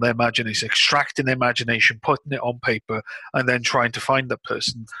person from their imagination, extracting their imagination, putting it on paper, and then trying to find that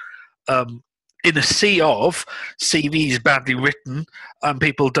person. In a sea of CVs badly written and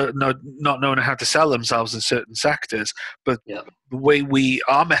people not knowing how to sell themselves in certain sectors, but the way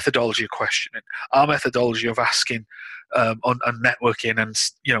our methodology of questioning, our methodology of asking on networking, and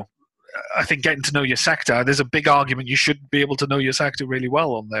I think getting to know your sector, there's a big argument you should be able to know your sector really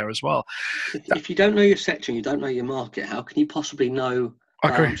well on there as well. If you don't know your sector and you don't know your market, how can you possibly know?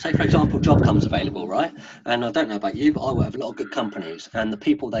 Say, for example, job comes available, right? And I don't know about you, but I work with a lot of good companies, and the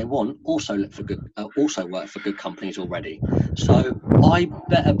people they want also work for good companies already. So I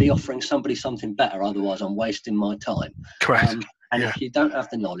better be offering somebody something better, otherwise I'm wasting my time. Correct. And if you don't have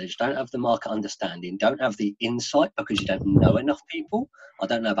the knowledge, don't have the market understanding, don't have the insight because you don't know enough people. I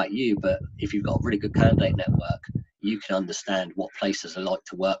don't know about you, but if you've got a really good candidate network, you can understand what places are like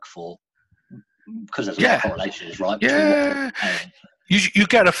to work for, because there's a lot of correlations, right? You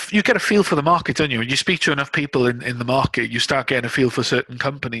get a feel for the market, don't you? When you speak to enough people in the market, you start getting a feel for certain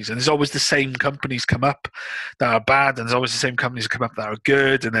companies, and there's always the same companies come up that are bad, and there's always the same companies come up that are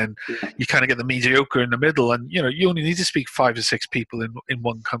good, and then you kind of get the mediocre in the middle, and you only need to speak 5 or 6 people in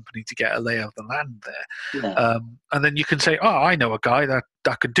one company to get a lay of the land there, and then you can say, oh, I know a guy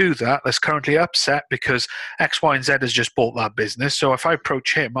that could do that, that's currently upset because X, Y, and Z has just bought that business, so if I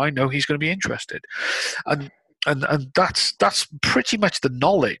approach him, I know he's going to be interested, and that's pretty much the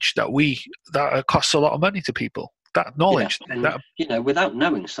knowledge that costs a lot of money to people. That knowledge, and without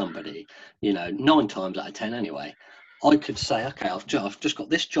knowing somebody, 9 times out of 10 anyway, I could say, okay, I've just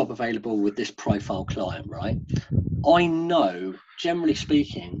got this job available with this profile client, right? I know, generally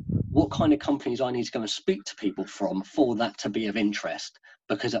speaking, what kind of companies I need to go and speak to people from for that to be of interest,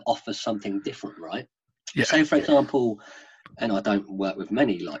 because it offers something different, right? Yeah. Say, for example, and I don't work with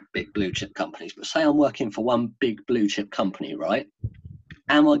many like big blue chip companies, but say I'm working for one big blue chip company, right?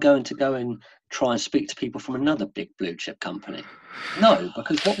 Am I going to go and try and speak to people from another big blue chip company? No,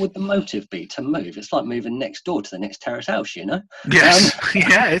 because what would the motive be to move? It's like moving next door to the next terrace house,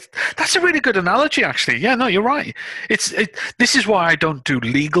 Yes, that's a really good analogy, actually. Yeah, no, you're right. This is why I don't do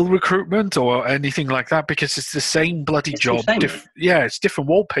legal recruitment or anything like that, because it's the same bloody job. It's different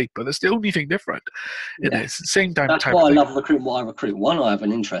wallpaper. That's the only thing different. It's the same type. That's why I love recruiting what I recruit. One, I have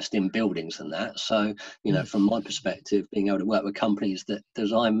an interest in buildings and that. So, from my perspective, being able to work with companies that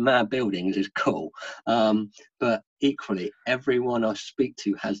design mad buildings is cool. But equally, everyone I speak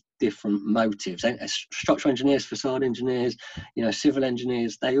to has different motives. Structural engineers, facade engineers, civil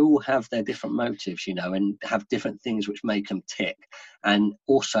engineers, they all have their different motives, and have different things which make them tick. And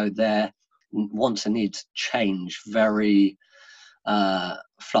also their wants and needs change very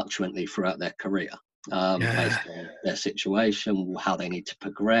fluctuantly throughout their career, based on their situation, how they need to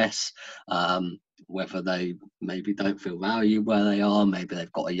progress, whether they maybe don't feel valued where they are, maybe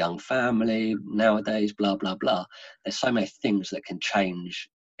they've got a young family nowadays, blah, blah, blah. There's so many things that can change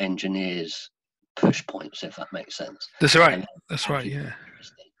engineers' push points, if that makes sense. That's right. That's right, yeah.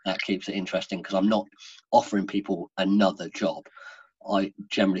 That keeps it interesting, because I'm not offering people another job. I,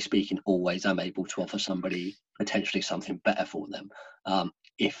 generally speaking, always am able to offer somebody potentially something better for them,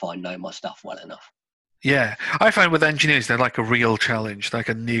 if I know my stuff well enough. Yeah, I find with engineers, they're like a real challenge, like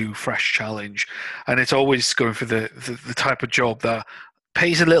a new, fresh challenge. And it's always going for the type of job that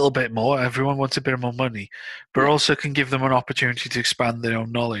pays a little bit more. Everyone wants a bit more money, but also can give them an opportunity to expand their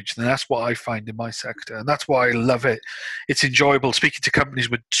own knowledge. And that's what I find in my sector. And that's why I love it. It's enjoyable speaking to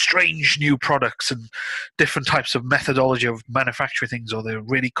companies with strange new products and different types of methodology of manufacturing things, or they're a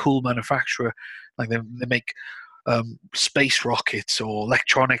really cool manufacturer. Like they make space rockets or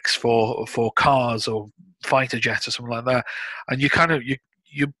electronics for cars or fighter jets or something like that, and you kind of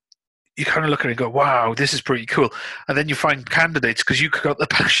look at it and go, wow, this is pretty cool. And then you find candidates, because you got the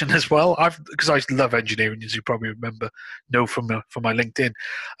passion as well. Because I love engineering, as you probably know from my LinkedIn,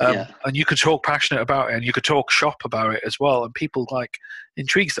 and you could talk passionate about it, and you could talk shop about it as well, and people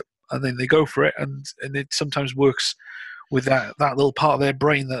intrigues them, and then they go for it, and it sometimes works with that little part of their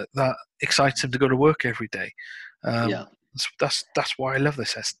brain that excites them to go to work every day. That's why I love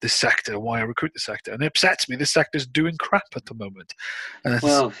this sector, why I recruit this sector. And it upsets me, this sector's doing crap at the moment.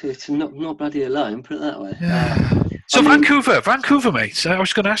 Well, it's not bloody alone, put it that way. So Vancouver, mate. I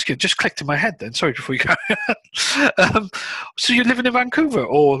was going to ask you. Just clicked in my head. Then, sorry, before you go. So you're living in Vancouver,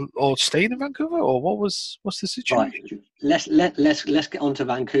 or staying in Vancouver, or what's the situation? Right. Let's get on to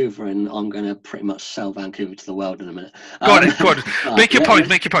Vancouver, and I'm going to pretty much sell Vancouver to the world in a minute. Go on. Make your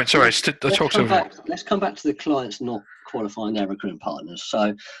point. Sorry, let's come back to the clients not qualifying their recruitment partners.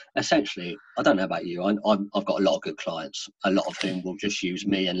 So essentially, I don't know about you. I've got a lot of good clients, a lot of whom will just use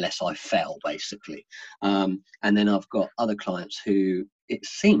me unless I fail, basically. And then I've got other clients who, it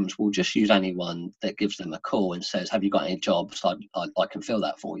seems, will just use anyone that gives them a call and says, have you got any jobs? I can fill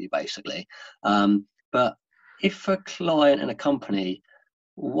that for you, basically. But if a client and a company,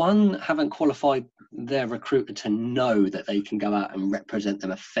 one, haven't qualified their recruiter to know that they can go out and represent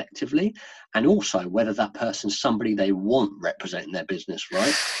them effectively, and also whether that person's somebody they want representing their business,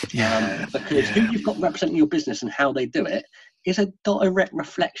 right? Because who you've got representing your business and how they do it is a direct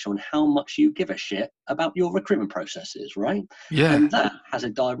reflection on how much you give a shit about your recruitment processes, right? Yeah. And that has a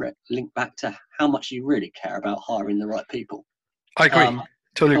direct link back to how much you really care about hiring the right people. I agree.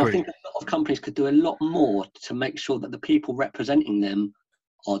 Totally agree. I think a lot of companies could do a lot more to make sure that the people representing them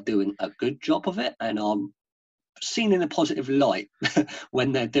are doing a good job of it and are seen in a positive light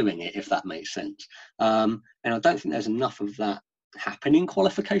when they're doing it, if that makes sense. And I don't think there's enough of that happening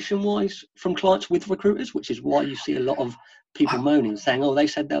qualification-wise from clients with recruiters, which is why you see a lot of people moaning, saying, oh, they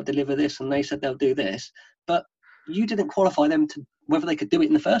said they'll deliver this and they said they'll do this. But you didn't qualify them to whether they could do it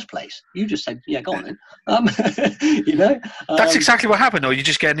in the first place. You just said, yeah, go on then. You know? That's exactly what happened, though. You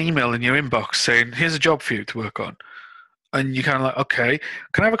just get an email in your inbox saying, here's a job for you to work on. And you're kind of like, okay,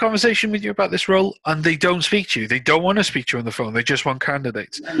 can I have a conversation with you about this role? And they don't speak to you. They don't want to speak to you on the phone. They just want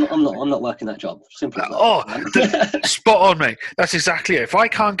candidates. I'm not working that job. Simple as that. Oh, spot on, mate. That's exactly it. If I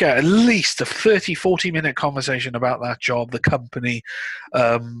can't get at least a 30, 40-minute conversation about that job, the company,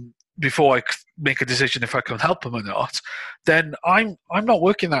 before I make a decision if I can help them or not, then I'm not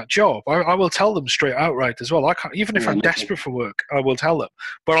working that job. I will tell them straight outright as well. I can't, even if I'm desperate for work, I will tell them.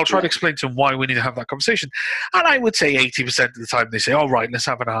 But I'll try to explain to them why we need to have that conversation. And I would say 80% of the time they say, all right, let's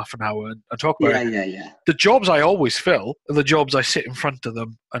have an half an hour and talk about it. Yeah. The jobs I always fill are the jobs I sit in front of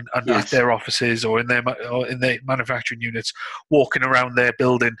them and at their offices or in their manufacturing units, walking around their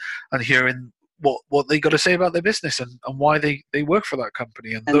building and hearing what they got to say about their business and why they work for that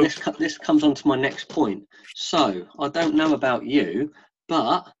company. And this comes on to my next point. So I don't know about you,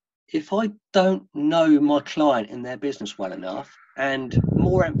 but if I don't know my client and their business well enough, and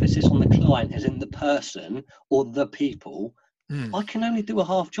more emphasis on the client as in the person or the people, I can only do a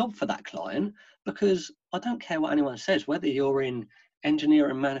half job for that client, because I don't care what anyone says, whether you're in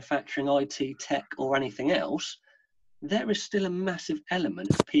engineering, manufacturing, IT, tech, or anything else. There is still a massive element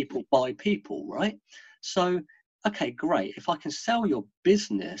of people by people, right? So, okay, great. If I can sell your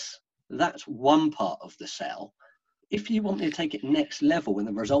business, that's one part of the sell. If you want me to take it next level and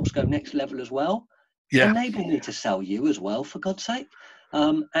the results go next level as well, enable me to sell you as well, for God's sake.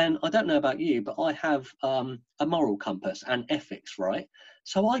 And I don't know about you, but I have a moral compass and ethics, right?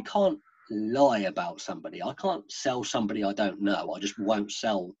 So I can't lie about somebody. I can't sell somebody I don't know. I just won't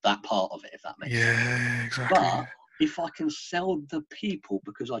sell that part of it, if that makes sense. Yeah, exactly. But if I can sell the people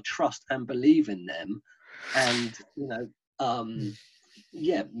because I trust and believe in them, and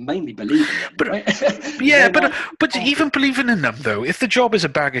mainly believe in them. But right? but even believing in them though, if the job is a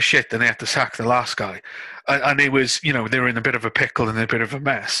bag of shit, then they have to sack the last guy, and it was they're in a bit of a pickle and a bit of a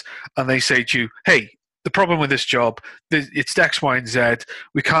mess, and they say to you, hey, the problem with this job, it's X, Y, and Z.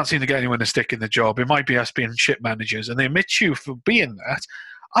 We can't seem to get anyone to stick in the job. It might be us being shit managers, and they admit you for being that.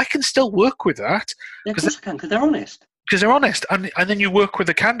 I can still work with that. Yeah, of course I can, because they're honest. Because they're honest. And then you work with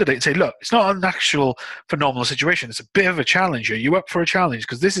the candidate and say, look, it's not an actual phenomenal situation. It's a bit of a challenge. Are you up for a challenge?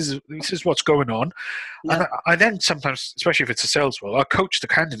 Because this is what's going on. Yeah. And I then sometimes, especially if it's a sales role, I coach the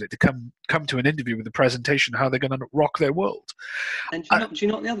candidate to come to an interview with a presentation how they're going to rock their world. And do you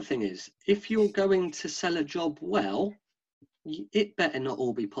know what the other thing is? If you're going to sell a job well, it better not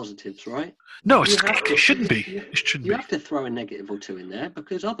all be positives, right? No, it shouldn't be. It shouldn't be. You have to throw a negative or two in there,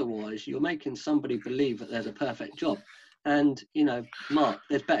 because otherwise you're making somebody believe that there's a perfect job. And, Mark,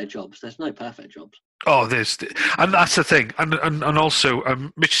 there's better jobs. There's no perfect jobs. Oh, and that's the thing. And also,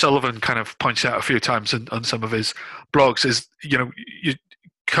 Mitch Sullivan kind of points out a few times on some of his blogs is,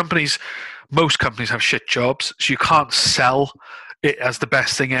 most companies have shit jobs, so you can't sell it as the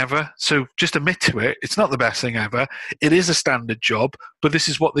best thing ever. So just admit to it. It's not the best thing ever. It is a standard job, but this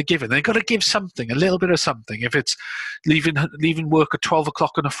is what they're given. They've got to give something, a little bit of something. If it's leaving work at 12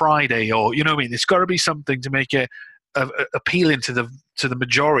 o'clock on a Friday, or it's got to be something to make it appealing to the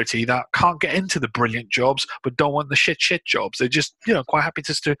majority that can't get into the brilliant jobs, but don't want the shit jobs. They're just quite happy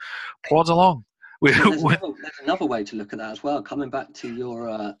just to plod along. There's another way to look at that as well. Coming back to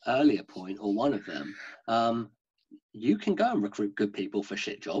your earlier point, or one of them, you can go and recruit good people for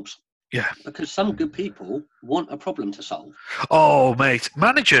shit jobs. Yeah. Because some good people want a problem to solve. Oh, mate,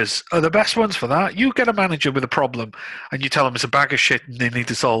 managers are the best ones for that. You get a manager with a problem and you tell them it's a bag of shit and they need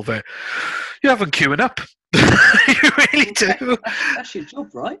to solve it. You have them queuing up. You really do. That's your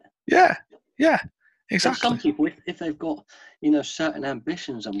job, right? Yeah, exactly. Some people, if they've got, certain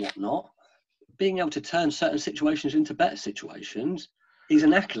ambitions and whatnot, being able to turn certain situations into better situations is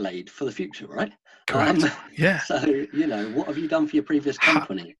an accolade for the future, right? Correct. Yeah. So, what have you done for your previous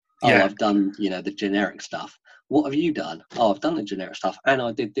company? I've done, the generic stuff. What have you done? I've done the generic stuff, and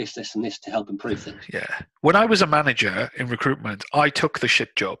I did this, and this to help improve things. Yeah. When I was a manager in recruitment, I took the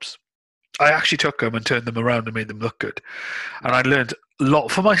shit jobs. I actually took them and turned them around and made them look good. And I learned a lot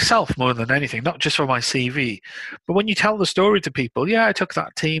for myself more than anything, not just for my CV. But when you tell the story to people, I took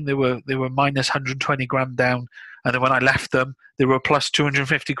that team. They were minus 120 grand down, and then when I left them, they were plus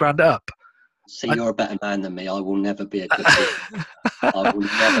 250 grand up. See, you're a better man than me. I will never be a good people. I will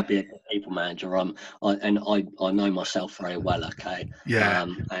never be a good people manager. I know myself very well. Okay. Yeah.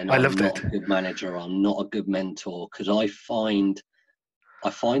 And I'm not a good manager. I'm not a good mentor, because I find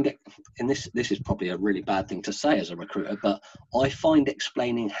it, and this is probably a really bad thing to say as a recruiter, but I find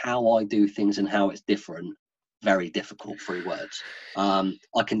explaining how I do things and how it's different very difficult through words.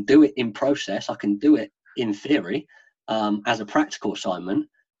 I can do it in process. I can do it in theory as a practical assignment.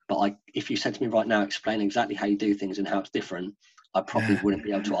 But if you said to me right now, explain exactly how you do things and how it's different, I probably wouldn't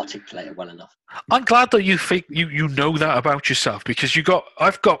be able to articulate it well enough. I'm glad that you think you know that about yourself, because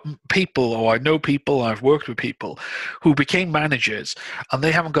I've got people, or I know people, I've worked with people who became managers and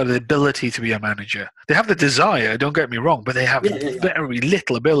they haven't got the ability to be a manager. They have the desire, don't get me wrong, but they have very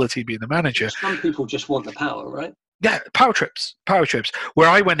little ability being a manager. Some people just want the power, right? Yeah, power trips. Where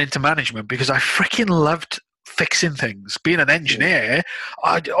I went into management because I freaking loved fixing things. Being an engineer,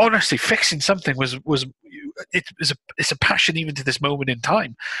 honestly, fixing something it's a passion even to this moment in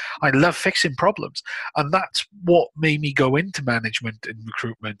time. I love fixing problems, and that's what made me go into management and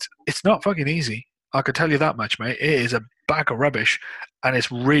recruitment. It's not fucking easy. I can tell you that much, mate. It is a bag of rubbish, and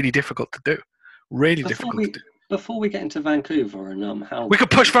it's really difficult to do. Before we get into Vancouver and how we could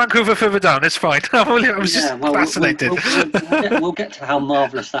push Vancouver further down, it's fine. I was just fascinated. We'll get to how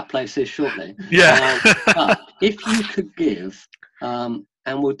marvellous that place is shortly. Yeah. But if you could give, and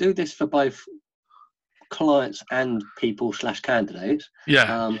we'll do this for both clients and people / candidates,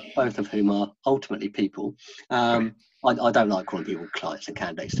 both of whom are ultimately people. I don't like calling people clients and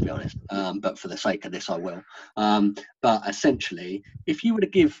candidates, to be honest, but for the sake of this, I will. But essentially, if you were to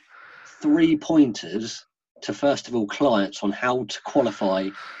give 3 pointers to, first of all, clients on how to qualify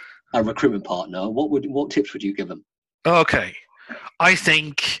a recruitment partner, what tips would you give them? Okay, I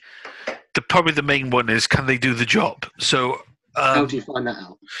think probably the main one is, can they do the job? So how do you find that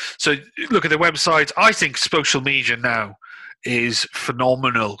out? So look at their website. I think social media now is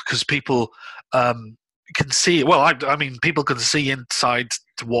phenomenal because people can see. Well, I mean, people can see inside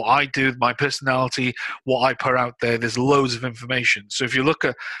to what I do, my personality, what I put out there. There's loads of information. So if you look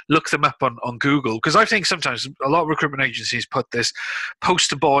them up on Google, because I think sometimes a lot of recruitment agencies put this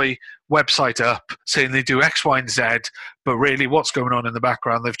poster boy website up saying they do X, Y, and Z, but really what's going on in the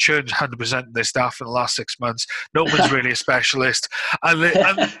background, they've churned 100% of their staff in the last 6 months. No one's really a specialist. And do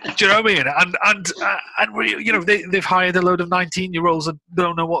you know what I mean? And really, they've hired a load of 19-year-olds that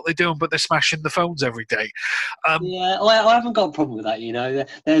don't know what they're doing, but they're smashing the phones every day. I haven't got a problem with that.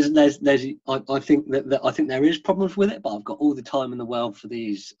 I think there is problems with it, but I've got all the time in the world for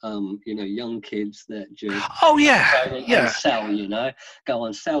these, young kids that just go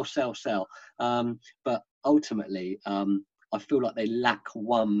on, sell. But ultimately, I feel like they lack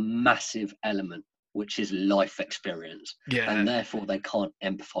one massive element, which is life experience. Yeah. And therefore they can't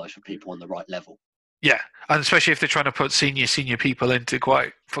empathise with people on the right level. Yeah, and especially if they're trying to put senior people into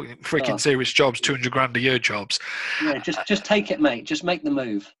quite freaking serious jobs, 200 grand a year jobs. Yeah, just take it, mate. Just make the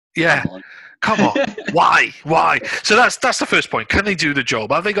move. Yeah, come on. Why? So that's the first point. Can they do the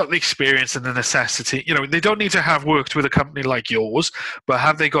job? Have they got the experience and the necessity? They don't need to have worked with a company like yours, but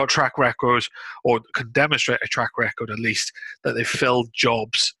have they got a track record, or can demonstrate a track record at least, that they've filled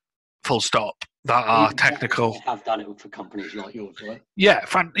jobs, full stop, that are technical? Have done it for companies like yours, right? Yeah,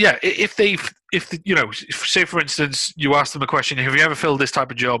 if say for instance, you ask them a question, have you ever filled this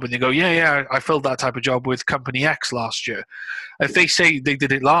type of job? And they go, yeah, I filled that type of job with company X last year. If they say they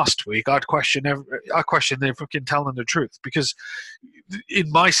did it last week, I'd question they're fucking telling the truth, because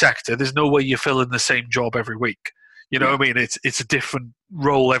in my sector, there's no way you're filling the same job every week. You know what I mean? It's a different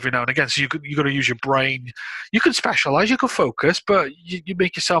role every now and again. So you got to use your brain. You can specialize, you can focus, but you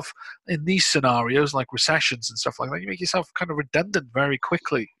make yourself in these scenarios like recessions and stuff like that. You make yourself kind of redundant very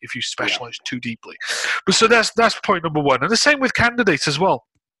quickly if you specialize too deeply. But so that's point number one, and the same with candidates as well.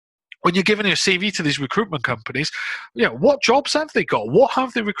 When you're giving your CV to these recruitment companies, what jobs have they got? What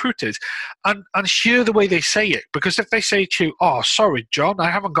have they recruited? And hear the way they say it. Because if they say to you, oh, sorry, John, I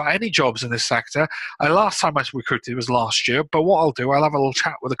haven't got any jobs in this sector. Last time I recruited was last year. But what I'll do, I'll have a little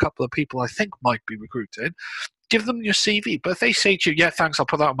chat with a couple of people I think might be recruited. Give them your CV. But if they say to you, yeah, thanks, I'll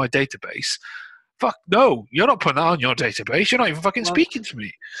put that on my database. Fuck no, you're not putting that on your database. You're not even fucking speaking to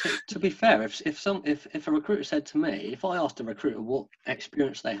me. To be fair, if a recruiter said to me, if I asked a recruiter what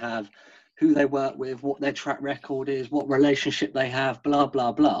experience they have, who they work with, what their track record is, what relationship they have, blah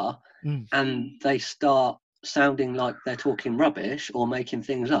blah blah, and they start sounding like they're talking rubbish or making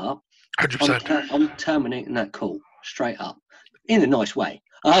things up, 100%. I'm terminating that call straight up in a nice way.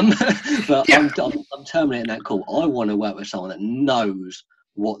 But I'm terminating that call. I want to work with someone that knows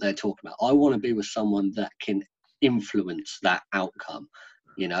what they're talking about. I want to be with someone that can influence that outcome,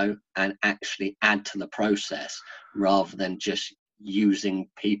 and actually add to the process rather than just using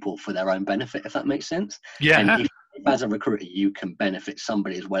people for their own benefit, if that makes sense. Yeah. And if as a recruiter you can benefit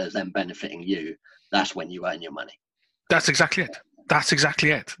somebody as well as them benefiting you, that's when you earn your money. That's exactly it. That's exactly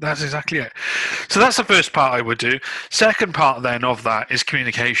it. So that's the first part I would do. Second part then of that is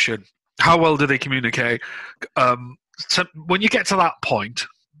communication. How well do they communicate? So when you get to that point,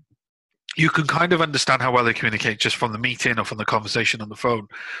 you can kind of understand how well they communicate just from the meeting or from the conversation on the phone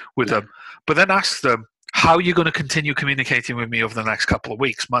with them. But then ask them, how are you going to continue communicating with me over the next couple of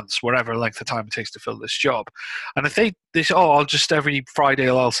weeks, months, whatever length of time it takes to fill this job? And if they say, oh, I'll just every Friday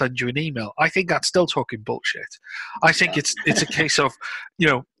I'll send you an email, I think that's still talking bullshit. I think it's a case of,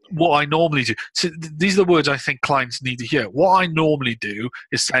 what I normally do. So these are the words I think clients need to hear. What I normally do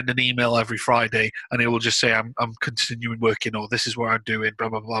is send an email every Friday and it will just say I'm continuing working, or this is what I'm doing, blah,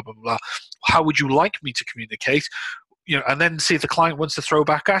 blah, blah, blah, blah. How would you like me to communicate? And then see if the client wants to throw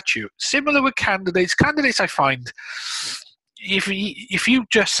back at you. Similar with candidates. Candidates, I find, if you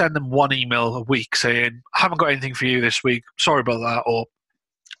just send them one email a week saying, I haven't got anything for you this week, sorry about that, or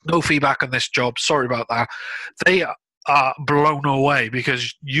no feedback on this job, sorry about that, they are blown away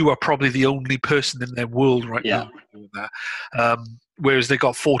because you are probably the only person in their world right now doing that. Whereas they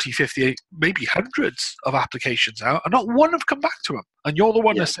got 40, 50, maybe hundreds of applications out, and not one have come back to them. And you're the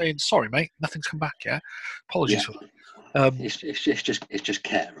one that's saying, sorry, mate, nothing's come back yet. Apologies for that. It's just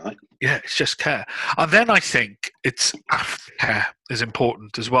care, right? Yeah, it's just care. And then I think it's aftercare is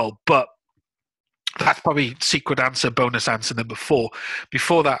important as well. But that's probably secret answer, bonus answer number 4.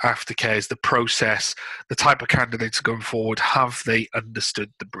 Before that aftercare is the process, the type of candidates going forward. Have they understood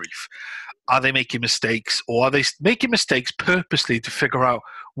the brief? Are they making mistakes, or are they making mistakes purposely to figure out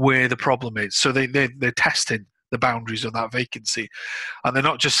where the problem is? So they're testing the boundaries of that vacancy, and they're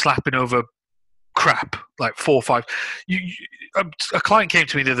not just slapping over crap like 4 or 5. A client came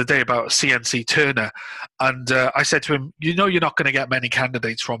to me the other day about CNC Turner, and I said to him, you're not going to get many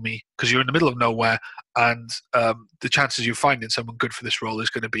candidates from me because you're in the middle of nowhere, and the chances you finding someone good for this role is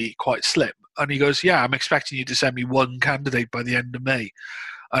going to be quite slim. And he goes, yeah, I'm expecting you to send me 1 candidate by the end of May.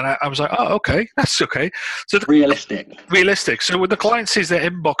 And I was like, oh, okay, that's okay. So realistic. So when the client sees their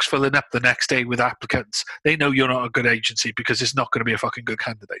inbox filling up the next day with applicants, they know you're not a good agency because it's not going to be a fucking good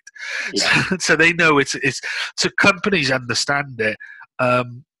candidate. Yeah. So they know it's so companies understand it.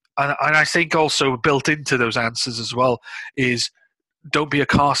 And I think also built into those answers as well is don't be a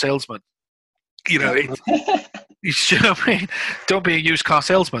car salesman. You know what I mean? Don't be a used car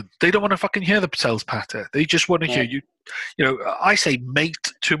salesman. They don't want to fucking hear the sales patter. They just want to hear you. I say mate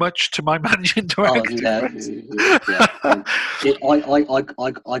too much to my managing director.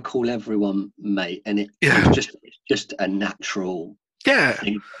 I call everyone mate, and it's just a natural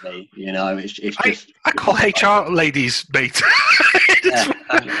thing for me. It's just. I call HR ladies mate.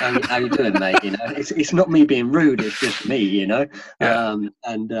 How you doing, mate? It's not me being rude. It's just me.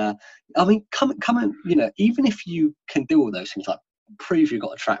 I mean, come on. Even if you can do all those things, like prove you've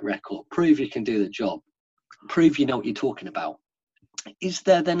got a track record, prove you can do the job, prove you know what you're talking about. Is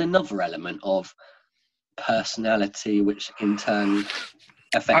there then another element of personality, which in turn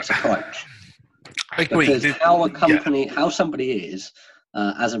affects approach? I agree. Because how a company, how somebody is,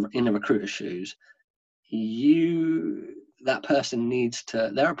 in a recruiter's shoes, that person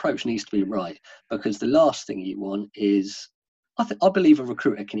their approach needs to be right, because the last thing you want is, I believe a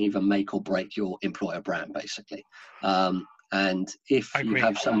recruiter can either make or break your employer brand, basically. And if you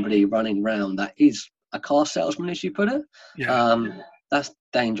have somebody running around that is a car salesman, as you put it, that's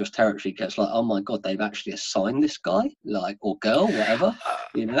dangerous territory. Gets like, oh my god, they've actually assigned this guy, like, or girl, whatever.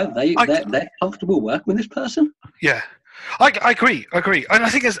 You know, they're comfortable working with this person. Yeah. I agree, and I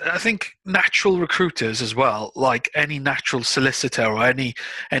think natural recruiters as well, like any natural solicitor or any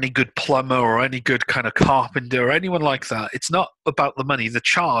good plumber or any good kind of carpenter or anyone like that. It's not about the money. The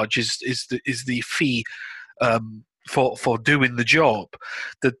charge is the fee for doing the job.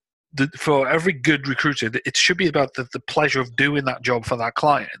 For every good recruiter, it should be about the pleasure of doing that job for that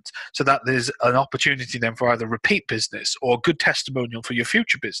client, so that there's an opportunity then for either repeat business or good testimonial for your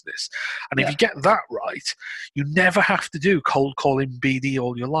future business. And if you get that right, you never have to do cold calling BD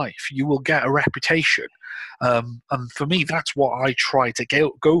all your life. You will get a reputation. And for me, that's what I try to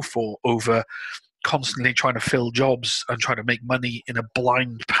go for over constantly trying to fill jobs and trying to make money in a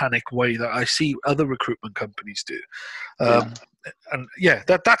blind panic way that I see other recruitment companies do. And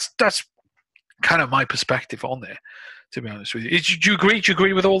that's kind of my perspective on there, to be honest with you. Do you agree? Do you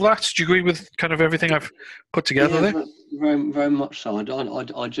agree with all that? Do you agree with kind of everything I've put together there? Very, very much so.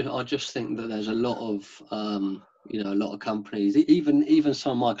 I just think that there's a lot of a lot of companies, even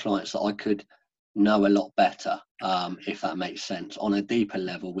some of my clients that I could know a lot better, if that makes sense, on a deeper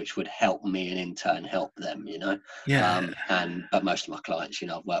level, which would help me and in turn help them, but most of my clients,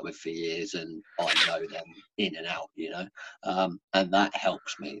 I've worked with for years and I know them in and out, and that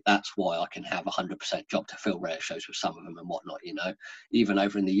helps me. That's why I can have 100% job to fill ratios with some of them and whatnot, even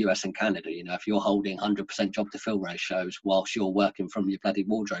over in the US and Canada, if you're holding 100% job to fill ratios whilst you're working from your bloody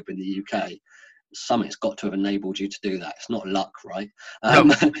wardrobe in the UK, something's got to have enabled you to do that. It's not luck, right?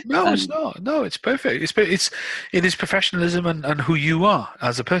 No, it's not. No, it's perfect. It is professionalism and who you are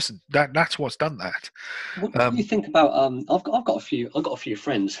as a person. That's what's done that. What do you think about? I've got a few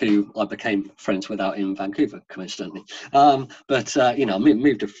friends who I became friends with out in Vancouver, coincidentally. I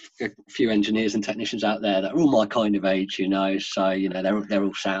moved a few engineers and technicians out there that are all my kind of age, So they're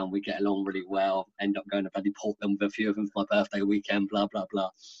all sound. We get along really well. End up going to bloody Portland with a few of them for my birthday weekend. Blah blah blah,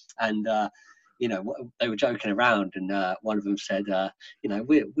 and. They were joking around, and one of them said,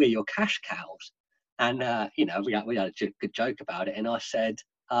 we're your cash cows. And, we had a good joke about it. And I said,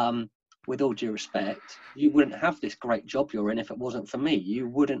 with all due respect, you wouldn't have this great job you're in if it wasn't for me. You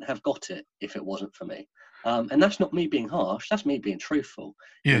wouldn't have got it if it wasn't for me. And that's not me being harsh. That's me being truthful.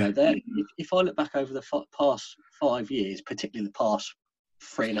 Yeah. If I look back over the past 5 years, particularly the past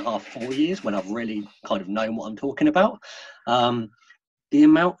 3.5, 4 years, when I've really kind of known what I'm talking about, the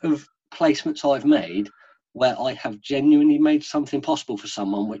amount of placements I've made where I have genuinely made something possible for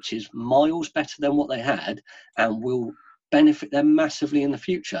someone which is miles better than what they had and will benefit them massively in the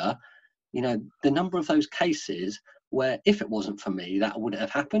future, the number of those cases where if it wasn't for me that wouldn't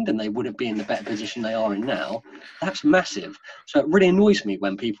have happened and they wouldn't be in the better position they are in now, that's massive. So it really annoys me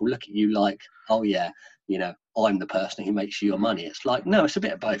when people look at you like, oh yeah, I'm the person who makes you your money. It's like, no, it's a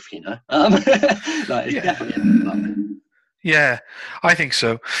bit of both, definitely. Yeah, I think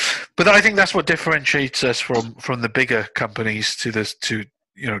so, but I think that's what differentiates us from the bigger companies to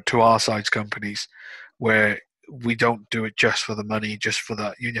our size companies, where we don't do it just for the money, just for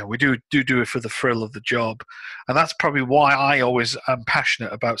that. We do it for the thrill of the job, and that's probably why I always am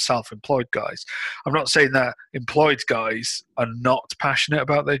passionate about self-employed guys. I'm not saying that employed guys are not passionate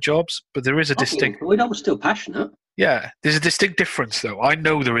about their jobs, but there is a distinct. We're not still passionate. Yeah, there's a distinct difference, though. I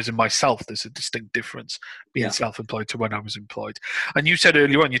know there is in myself. There's a distinct difference being self-employed to when I was employed. And you said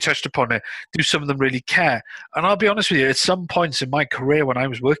earlier on, you touched upon it, do some of them really care? And I'll be honest with you, at some points in my career when I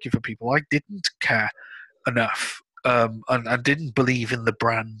was working for people, I didn't care enough and didn't believe in the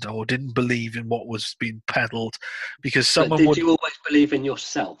brand or didn't believe in what was being peddled because someone Did you always believe in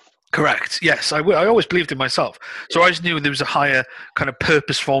yourself? Correct. Yes, I always believed in myself. So I just knew there was a higher kind of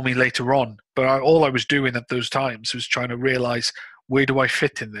purpose for me later on. But all I was doing at those times was trying to realize, where do I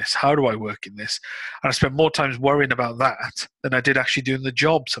fit in this? How do I work in this? And I spent more times worrying about that than I did actually doing the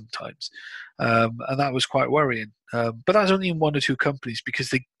job sometimes. And that was quite worrying. But that's only in one or two companies because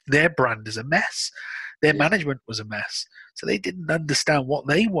their brand is a mess. Their management was a mess. So they didn't understand what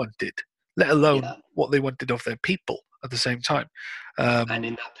they wanted, let alone what they wanted of their people at the same time. And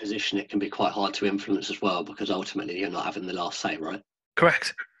in that position, it can be quite hard to influence as well because ultimately you're not having the last say, right?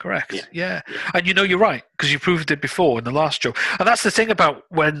 Correct. Yeah. And you're right because you proved it before in the last job. And that's the thing about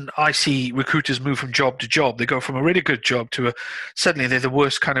when I see recruiters move from job to job. They go from a really good job to suddenly they're the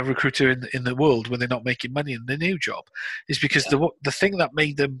worst kind of recruiter in the world when they're not making money in their new job. Is because the thing that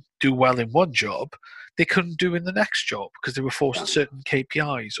made them do well in one job, they couldn't do in the next job because they were forced certain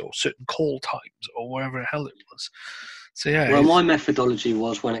KPIs or certain call times or whatever the hell it was. So yeah. Well, my methodology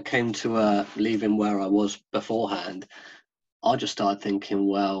was when it came to leaving where I was beforehand, I just started thinking,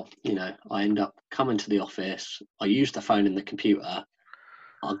 well, I end up coming to the office. I use the phone and the computer.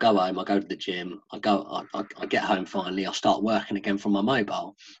 I go home, I go to the gym, I get home finally, I start working again from my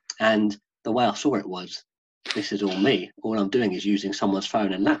mobile. And the way I saw it was, this is all me. All I'm doing is using someone's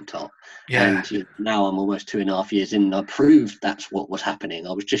phone and laptop. Yeah. And now I'm almost 2.5 years in, and I proved that's what was happening.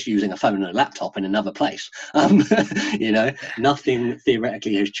 I was just using a phone and a laptop in another place. Nothing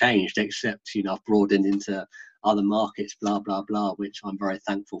theoretically has changed except, I've broadened into other markets, blah, blah, blah, which I'm very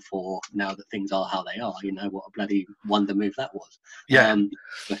thankful for now that things are how they are. What a bloody wonder move that was. Yeah.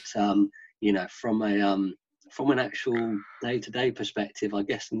 From an actual day-to-day perspective, I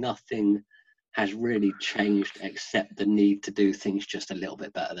guess nothing has really changed except the need to do things just a little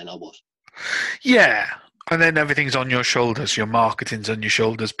bit better than I was. Yeah. And then everything's on your shoulders. Your marketing's on your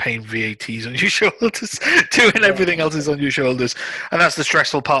shoulders, paying VATs on your shoulders, doing everything else is on your shoulders. And that's the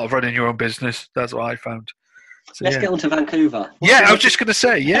stressful part of running your own business. That's what I found. So, Let's get on to Vancouver. I was just going to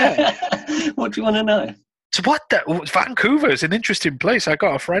say, yeah. What do you want to know? So Vancouver is an interesting place. I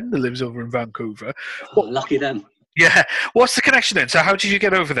got a friend that lives over in Vancouver. Lucky them. Yeah. What's the connection then? So how did you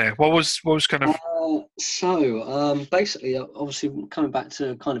get over there? What was kind of... Basically, obviously coming back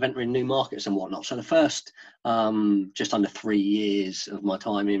to kind of entering new markets and whatnot. So the first just under 3 years of my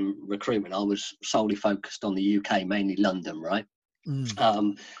time in recruitment, I was solely focused on the UK, mainly London, right?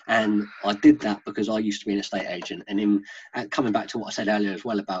 And I did that because I used to be an estate agent, and coming back to what I said earlier as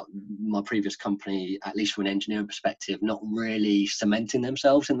well about my previous company, at least from an engineering perspective, not really cementing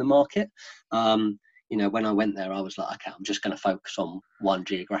themselves in the market. When I went there, I was like, okay, I'm just going to focus on one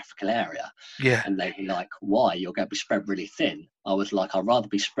geographical area. Yeah. And they were like, why? You're going to be spread really thin. I was like, I'd rather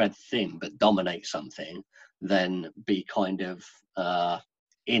be spread thin but dominate something than be kind of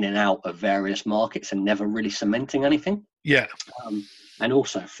in and out of various markets and never really cementing anything. Yeah. And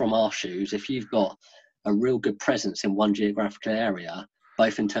also from our shoes, if you've got a real good presence in one geographical area,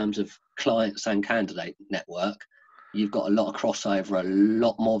 both in terms of clients and candidate network, you've got a lot of crossover, a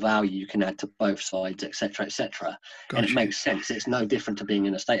lot more value you can add to both sides, etc., etc. And it makes sense. It's no different to being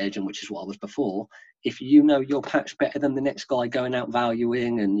an estate agent, which is what I was before. If you know your patch better than the next guy going out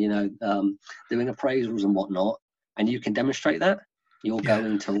valuing and doing appraisals and whatnot, and you can demonstrate that, you're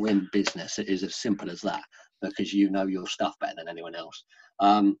going to win business. It is as simple as that, because you know your stuff better than anyone else.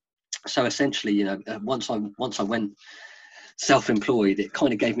 So essentially, once I went self-employed, it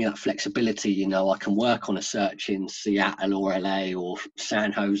kind of gave me that flexibility. I can work on a search in Seattle or LA or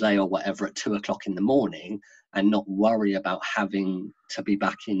San Jose or whatever at 2:00 in the morning and not worry about having to be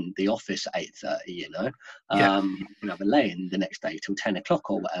back in the office at 8:30. Have a lay-in the next day till 10:00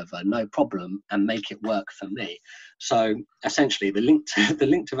 or whatever, no problem, and make it work for me. So essentially, the link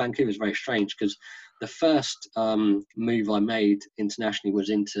to Vancouver is very strange, because the first move I made internationally was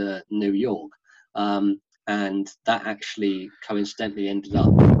into New York. And that actually coincidentally ended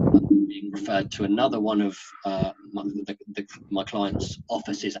up being referred to another one of my clients'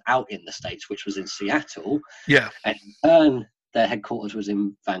 offices out in the States, which was in Seattle. Yeah. And their headquarters was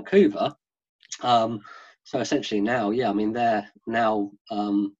in Vancouver. So essentially now, they're now,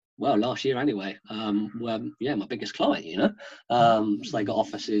 last year anyway, my biggest client, so they got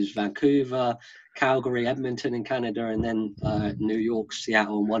offices Vancouver, Calgary, Edmonton in Canada, and then New York,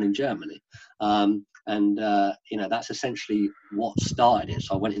 Seattle, and one in Germany. That's essentially what started it.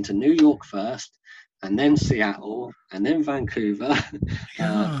 So I went into New York first, and then Seattle, and then Vancouver,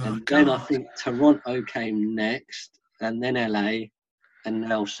 then I think Toronto came next, and then LA, and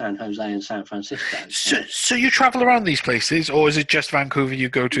now San Jose and San Francisco. So you travel around these places, or is it just Vancouver you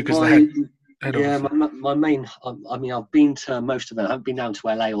go to because the head office? My main. I've been to most of them. I haven't been down to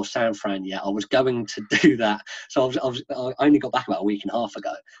LA or San Fran yet. I was going to do that, so I only got back about a week and a half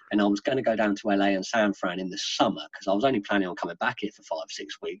ago, and I was going to go down to LA and San Fran in the summer because I was only planning on coming back here for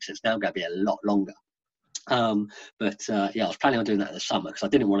 5-6 weeks. It's now going to be a lot longer. I was planning on doing that in the summer because I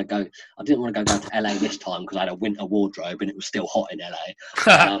didn't want to go down to LA this time because I had a winter wardrobe and it was still hot in LA.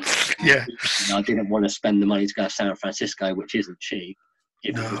 I didn't want to spend the money to go to San Francisco, which isn't cheap,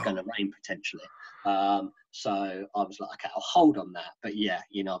 if it was going to rain potentially. So I was like, okay, I'll hold on that. But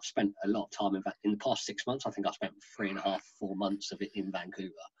I've spent a lot of time in the past 6 months. I think I spent 3.5-4 months of it in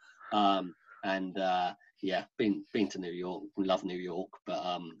Vancouver. Been to New York, love New York, but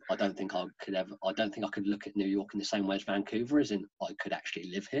I don't think I could look at New York in the same way as Vancouver, as in I could actually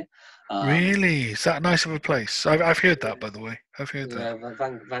live here. Really? Is that nice of a place? I've heard that, by the way. I've heard that.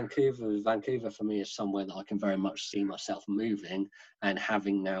 Vancouver for me is somewhere that I can very much see myself moving, and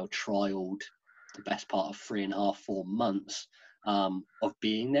having now trialed the best part of 3.5-4 months of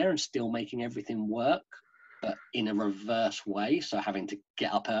being there and still making everything work, but in a reverse way. So having to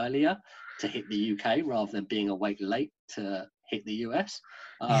get up earlier to hit the UK rather than being awake late to hit the US.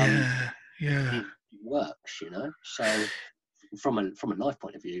 It works, So from a life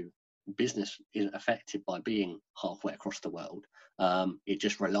point of view, business isn't affected by being halfway across the world. It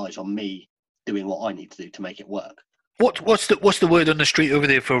just relies on me doing what I need to do to make it work. What's the word on the street over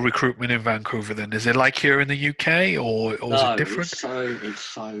there for recruitment in Vancouver? Then is it like here in the UK, or is it No, different? it's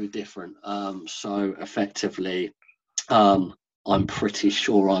so different. So effectively, I'm pretty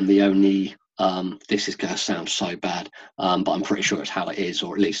sure I'm the only. This is going to sound so bad, but I'm pretty sure it's how it is,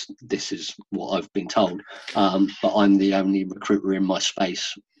 or at least this is what I've been told. But I'm the only recruiter in my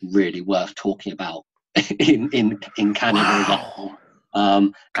space really worth talking about in Canada.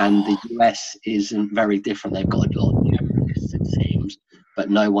 Wow. And the US isn't very different. They've got a lot of generalists, it seems, but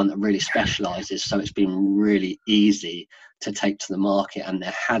no one that really specialises. So it's been really easy to take to the market, and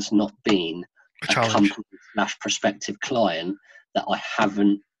there has not been a company / prospective client that I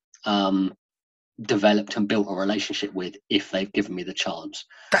haven't developed and built a relationship with if they've given me the chance.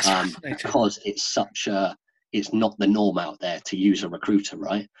 That's fascinating. Because it's not the norm out there to use a recruiter,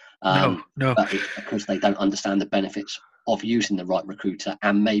 right? No. But it's because they don't understand the benefits of using the right recruiter,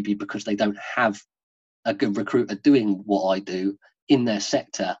 and maybe because they don't have a good recruiter doing what I do in their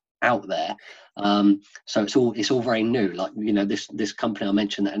sector out there. So it's all very new. Like, this company I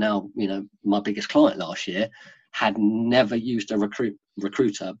mentioned that are now, my biggest client last year, had never used a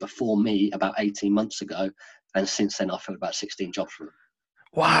recruiter before me about 18 months ago, and since then I filled about 16 jobs for them.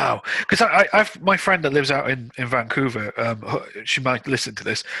 Wow, because I've my friend that lives out in Vancouver. She might listen to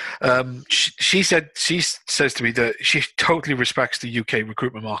this. She says to me that she totally respects the UK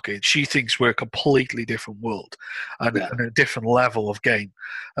recruitment market. She thinks we're a completely different world and a different level of game.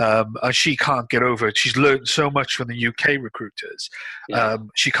 And she can't get over it. She's learned so much from the UK recruiters.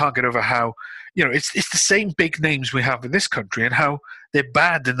 She can't get over how it's the same big names we have in this country, and how they're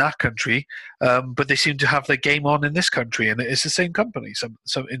bad in that country, but they seem to have their game on in this country, and it's the same company,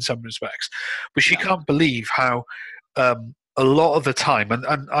 in some respects. But she can't believe how a lot of the time,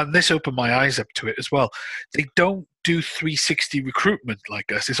 and this opened my eyes up to it as well, they don't do 360 recruitment like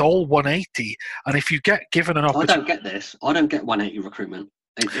us. It's all 180, and if you get given an opportunity, I don't get this. I don't get 180 recruitment.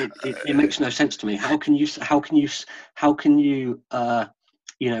 It makes no sense to me. How can you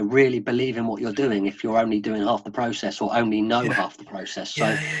really believe in what you're doing if you're only doing half the process, or only know half the process?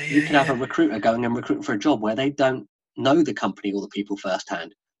 So you could have a recruiter going and recruiting for a job where they don't know the company or the people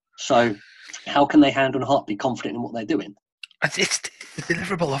firsthand. So how can they hand on heart be confident in what they're doing? It's the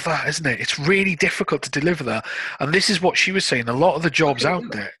deliverable of that, isn't it? It's really difficult to deliver that. And this is what she was saying. A lot of the jobs out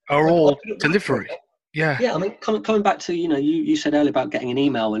there are all delivery. Yeah. I mean, coming back to, you said earlier about getting an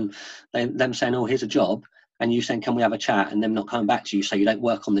email and them saying, oh, here's a job, and you saying, can we have a chat, and them not coming back to you, so you don't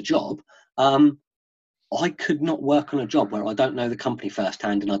work on the job. I could not work on a job where I don't know the company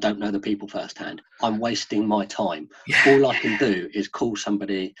firsthand and I don't know the people firsthand. I'm wasting my time. All I can do is call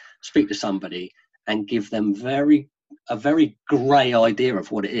somebody, speak to somebody, and give them a very grey idea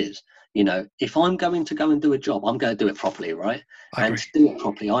of what it is. If I'm going to go and do a job, I'm going to do it properly, right? And to do it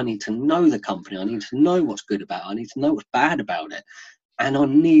properly, I need to know the company. I need to know what's good about it. I need to know what's bad about it. And I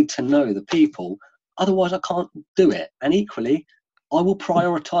need to know the people. Otherwise, I can't do it. And equally, I will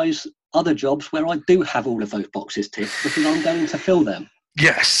prioritise other jobs where I do have all of those boxes ticked, because I'm going to fill them.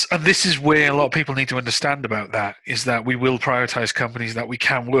 Yes, and this is where a lot of people need to understand about that, is that we will prioritise companies that we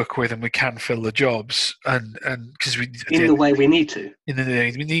can work with and we can fill the jobs, and because in the way we need to. In the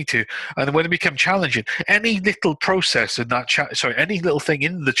way we need to, and when it becomes challenging, any little process in that any little thing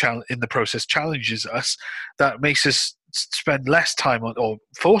in the process challenges us, that makes us spend less time on, or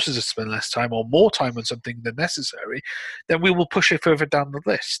forces us to spend less time or more time on something than necessary, then we will push it further down the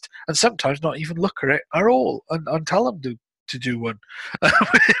list, and sometimes not even look at it at all and tell them to do one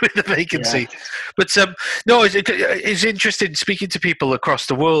with the vacancy. But no, it's interesting speaking to people across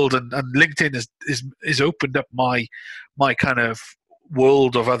the world, and LinkedIn is opened up my kind of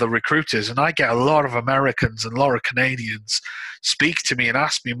world of other recruiters, and I get a lot of Americans and a lot of Canadians speak to me and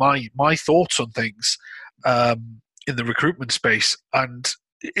ask me my thoughts on things in the recruitment space, and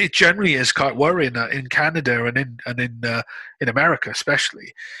it generally is quite worrying in Canada and in America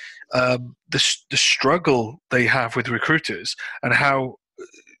especially. The struggle they have with recruiters, and how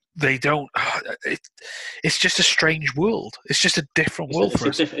they don't. It's just a strange world. It's just a different world for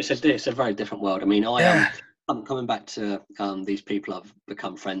us. It's a very different world. I mean, I'm coming back to these people I've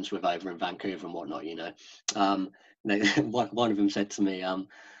become friends with over in Vancouver and whatnot. One of them said to me,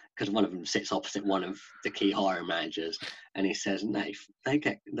 because one of them sits opposite one of the key hiring managers, and he says, Nath,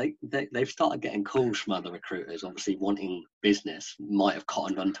 they've started getting calls from other recruiters, obviously wanting business, might have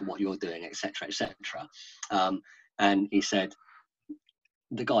cottoned onto what you're doing, etc., etc. And he said,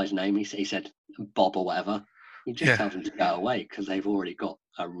 the guy's name, he said Bob or whatever, he just tells them to go away because they've already got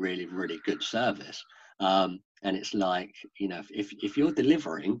a really, really good service. And it's like, you know, if you're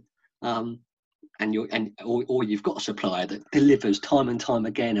delivering, or you've got a supplier that delivers time and time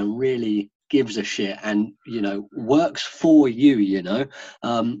again and really gives a shit and, you know, works for you, you know,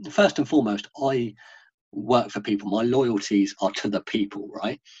 first and foremost, I work for people. My loyalties are to the people,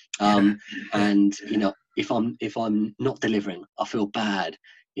 right? And you know, if I'm not delivering, I feel bad.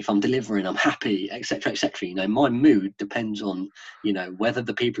 If I'm delivering, I'm happy, etc., etc. You know, my mood depends on, you know, whether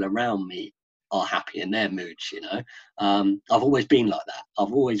the people around me are happy in their moods. You know, I've always been like that.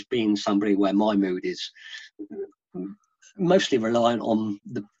 I've always been somebody where my mood is mostly reliant on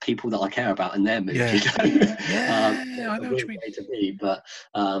the people that I care about and their mood. Yeah. You know? I know what you mean. Way to be, but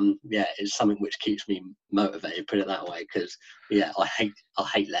yeah, it's something which keeps me motivated. Put it that way, because yeah, I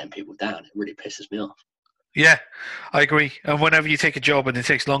hate letting people down. It really pisses me off. Yeah, I agree. And whenever you take a job and it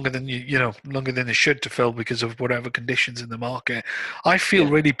takes longer than longer than it should to fill because of whatever conditions in the market, I feel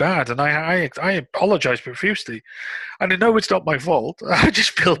really bad, and I apologize profusely. And I know it's not my fault. I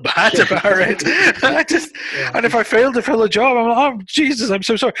just feel bad about it. And if I fail to fill a job, I'm like, oh Jesus, I'm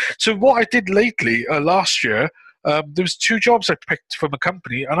so sorry. So what I did lately, last year, there was 2 jobs I picked from a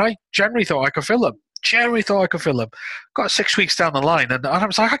company, and I generally thought I could fill them. Got 6 weeks down the line, and I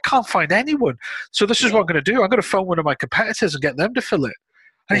was like, I can't find anyone. So this is what I'm going to do. I'm going to phone one of my competitors and get them to fill it.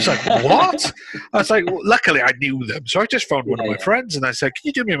 And he's like, what? I was like, well, luckily I knew them. So I just phoned one of my friends and I said, can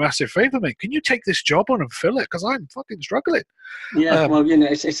you do me a massive favor, mate? Can you take this job on and fill it? Because I'm fucking struggling. Yeah, well, you know,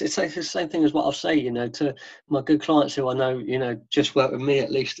 it's the same thing as what I'll say, you know, to my good clients who I know, you know, just work with me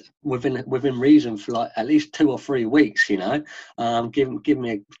at least within reason for like at least 2 or 3 weeks, you know, give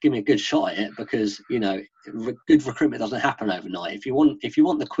me a good shot at it, because, you know, good recruitment doesn't happen overnight. If you want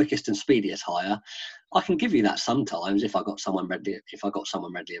the quickest and speediest hire, I can give you that sometimes if I got someone readily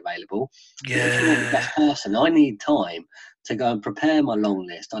available. Yeah. But if you want the best person, I need time to go and prepare my long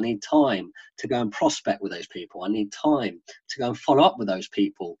list. I need time to go and prospect with those people. I need time to go and follow up with those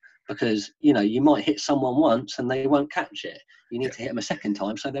people, because, you know, you might hit someone once and they won't catch it. You need to hit them a second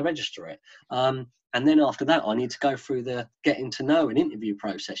time so they register it. And then after that, I need to go through the getting to know and interview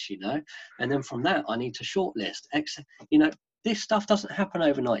process, you know, and then from that, I need to shortlist. You know, this stuff doesn't happen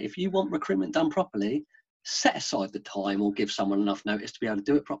overnight. If you want recruitment done properly, set aside the time or give someone enough notice to be able to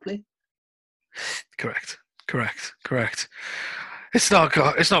do it properly. Correct. It's not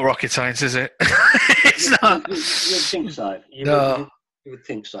rocket science, is it? It's not. You would think so. No. You would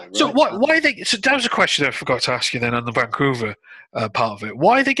think so, right? So why are they? So that was a question I forgot to ask you then on the Vancouver part of it.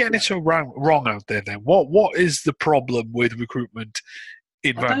 Why are they getting it so wrong out there then? What is the problem with recruitment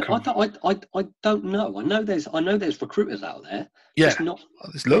in Vancouver? I don't know. I know there's recruiters out there. Yeah, just not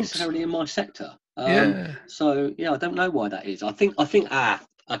necessarily in my sector. So yeah, I don't know why that is. I think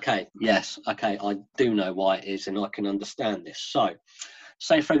okay, I do know why it is, and I can understand this. So,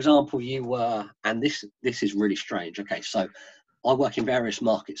 say for example, you were, and this is really strange. Okay, so I work in various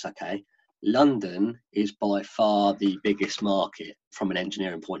markets. Okay, London is by far the biggest market from an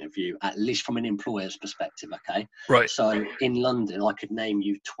engineering point of view, at least from an employer's perspective. Okay, right. So in London, I could name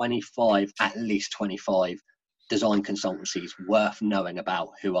you at least 25 design consultancies worth knowing about,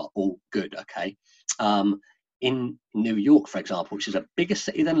 who are all good. Okay. In New York, for example, which is a bigger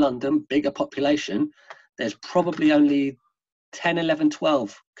city than London, bigger population, there's probably only 10, 11,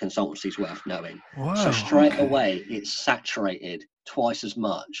 12 consultancies worth knowing. Wow, so straight away, it's saturated twice as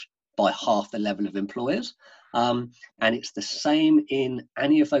much by half the level of employers. And it's the same in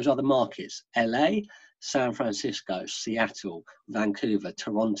any of those other markets: LA, San Francisco, Seattle, Vancouver,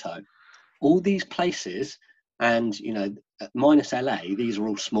 Toronto, all these places. And, you know, minus LA, these are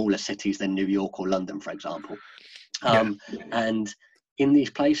all smaller cities than New York or London, for example. And in these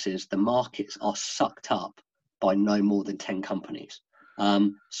places, the markets are sucked up by no more than 10 companies.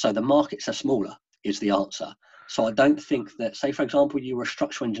 So the markets are smaller is the answer. So I don't think that, say, for example, you were a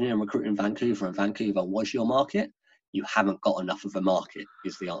structural engineer and recruiter in Vancouver, and Vancouver was your market, you haven't got enough of a market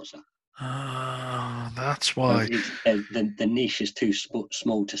is the answer. That's why. The niche is too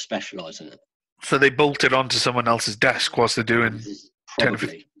small to specialise in it. So they bolted onto someone else's desk whilst they're doing...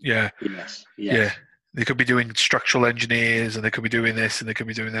 Probably. Yeah. Yes. Yeah. They could be doing structural engineers, and they could be doing this, and they could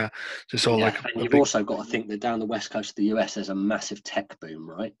be doing that. Just all like. And you've also got to think that down the west coast of the US, there's a massive tech boom,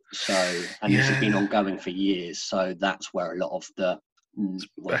 right? So, and this has been ongoing for years. So that's where a lot of the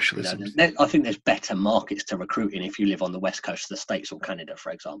specialisms. You know, I think there's better markets to recruit in if you live on the west coast of the States or Canada,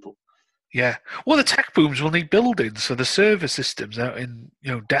 for example. Yeah. Well, the tech booms will need buildings, so the server systems out in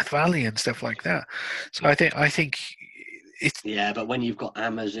Death Valley and stuff like that. So I think Yeah, but when you've got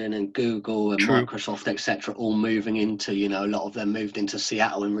Amazon and Google and True. Microsoft, etc., all moving into, a lot of them moved into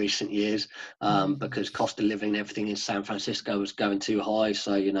Seattle in recent years because cost of living and everything in San Francisco was going too high.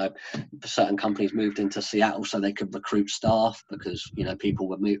 So, certain companies moved into Seattle so they could recruit staff because, people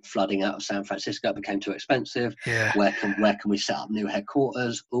were flooding out of San Francisco. It became too expensive. Yeah. Where can we set up new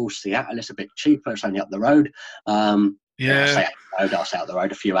headquarters? Oh, Seattle, it's a bit cheaper. It's only up the road. Yeah. I'll say up the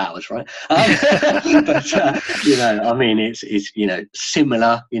road a few hours, right? But it's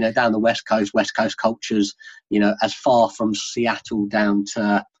similar, down the West Coast cultures, as far from Seattle down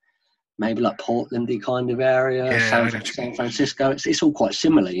to maybe like Portlandy kind of area, San Francisco. It's all quite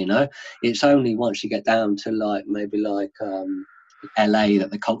similar, It's only once you get down to LA that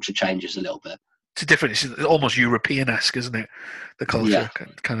the culture changes a little bit. It's different. It's almost European-esque, isn't it? The culture,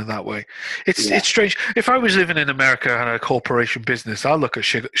 kind of that way. It's strange. If I was living in America and a corporation business, I'll look at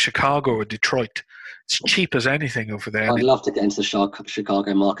Chicago or Detroit. It's cheap as anything over there. I'd love to get into the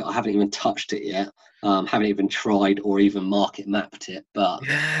Chicago market. I haven't even touched it yet. Haven't even tried or even market mapped it, but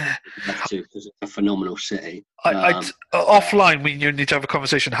I'd love to because it's a phenomenal city. Offline, we need to have a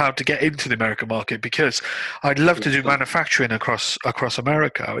conversation how to get into the American market because I'd love to do manufacturing across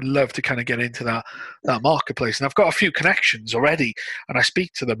America. I would love to kind of get into that marketplace, and I've got a few connections already, and I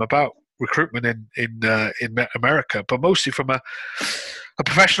speak to them about recruitment in America, but mostly from a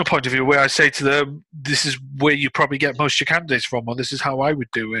professional point of view, where I say to them, "This is where you probably get most of your candidates from, or this is how I would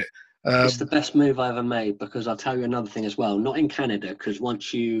do it." It's the best move I ever made because I'll tell you another thing as well. Not in Canada, because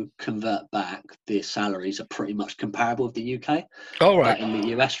once you convert back, the salaries are pretty much comparable with the UK. All right. But in the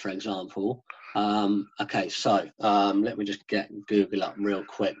US, for example, let me just get Google up real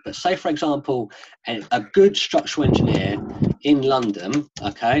quick. But say, for example, a good structural engineer in London,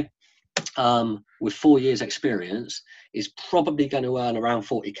 with 4 years experience is probably going to earn around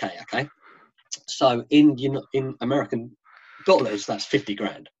 40K, okay? So in American dollars, that's 50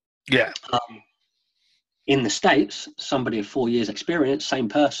 grand. Yeah. In the States, somebody of 4 years experience, same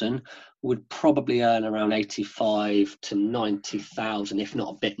person, would probably earn around 85 to 90,000, if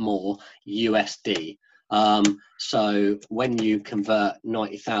not a bit more, USD. So when you convert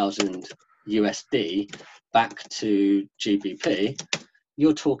 90,000 USD back to GBP,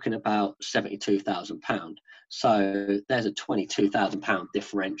 you're talking about £72,000. So there's a £22,000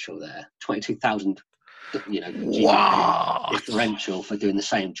 differential there. 22,000, GBP differential for doing the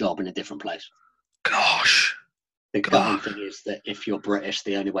same job in a different place. Gosh. The gutting thing is that if you're British,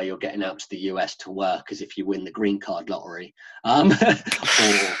 the only way you're getting out to the US to work is if you win the green card lottery, or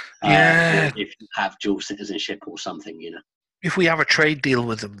if you have dual citizenship or something, If we have a trade deal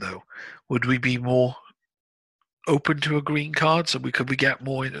with them, though, would we be more open to a green card? So could we get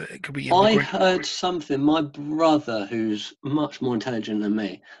more? I heard something. My brother, who's much more intelligent than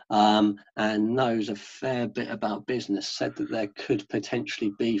me, and knows a fair bit about business, said that there could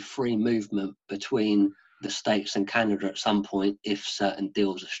potentially be free movement between the States and Canada at some point if certain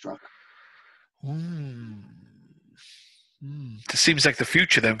deals are struck. It seems like the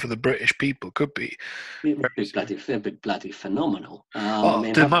future then for the British people could be. It would be bloody phenomenal.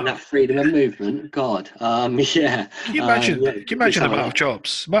 Having that freedom of movement, God, yeah. Can you imagine the amount of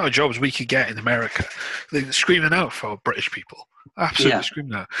jobs we could get in America? They're screaming out for British people. Absolutely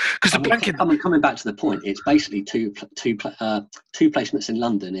screaming out. Because coming back to the point, it's basically two placements in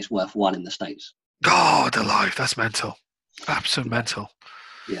London is worth one in the States. God alive, that's mental. Absolutely mental.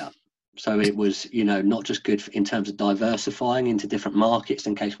 Yeah. So it was, not just good in terms of diversifying into different markets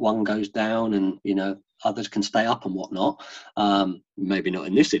in case one goes down and, others can stay up and whatnot. Maybe not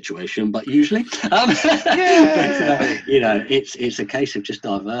in this situation, but usually. It's a case of just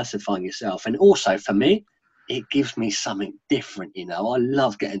diversifying yourself. And also for me, it gives me something different. I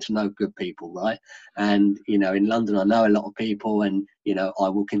love getting to know good people, right? And, in London, I know a lot of people and, I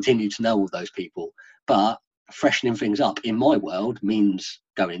will continue to know all those people. But freshening things up in my world means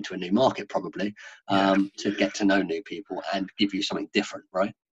going into a new market probably to get to know new people and give you something different,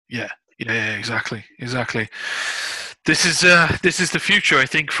 right? Yeah, exactly. This is the future, I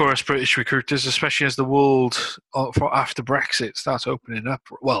think, for us British recruiters, especially as the world for after Brexit starts opening up.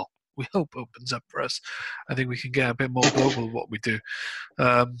 Well, we hope opens up for us. I think we can get a bit more global what we do.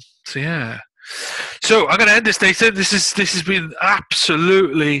 So I'm going to end this, Nathan. This has been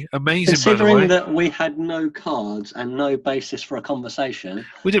absolutely amazing. Considering that we had no cards and no basis for a conversation,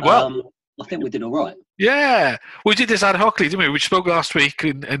 we did well. I think we did all right. Yeah, we did this ad hocly, didn't we? We spoke last week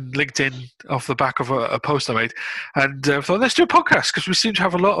in LinkedIn off the back of a post I made, and thought let's do a podcast because we seem to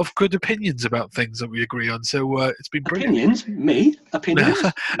have a lot of good opinions about things that we agree on. So it's been brilliant. Opinions? Me? Opinions?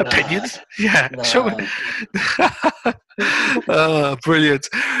 Opinions? Yeah. No. So, Brilliant.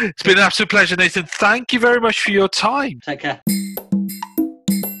 It's been an absolute pleasure, Nathan. Thank you very much for your time. Take care.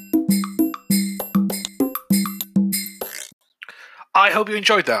 I hope you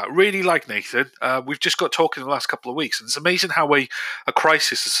enjoyed that. Really like Nathan. We've just got talking the last couple of weeks, and it's amazing how a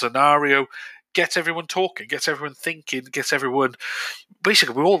crisis, a scenario, gets everyone talking, gets everyone thinking, gets everyone...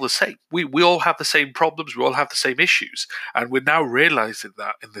 Basically, we're all the same. We all have the same problems. We all have the same issues. And we're now realizing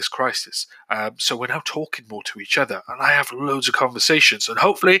that in this crisis. So we're now talking more to each other. And I have loads of conversations. And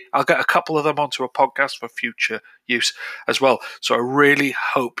hopefully, I'll get a couple of them onto a podcast for future use as well. So I really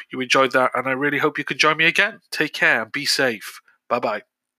hope you enjoyed that. And I really hope you can join me again. Take care and be safe. Bye-bye.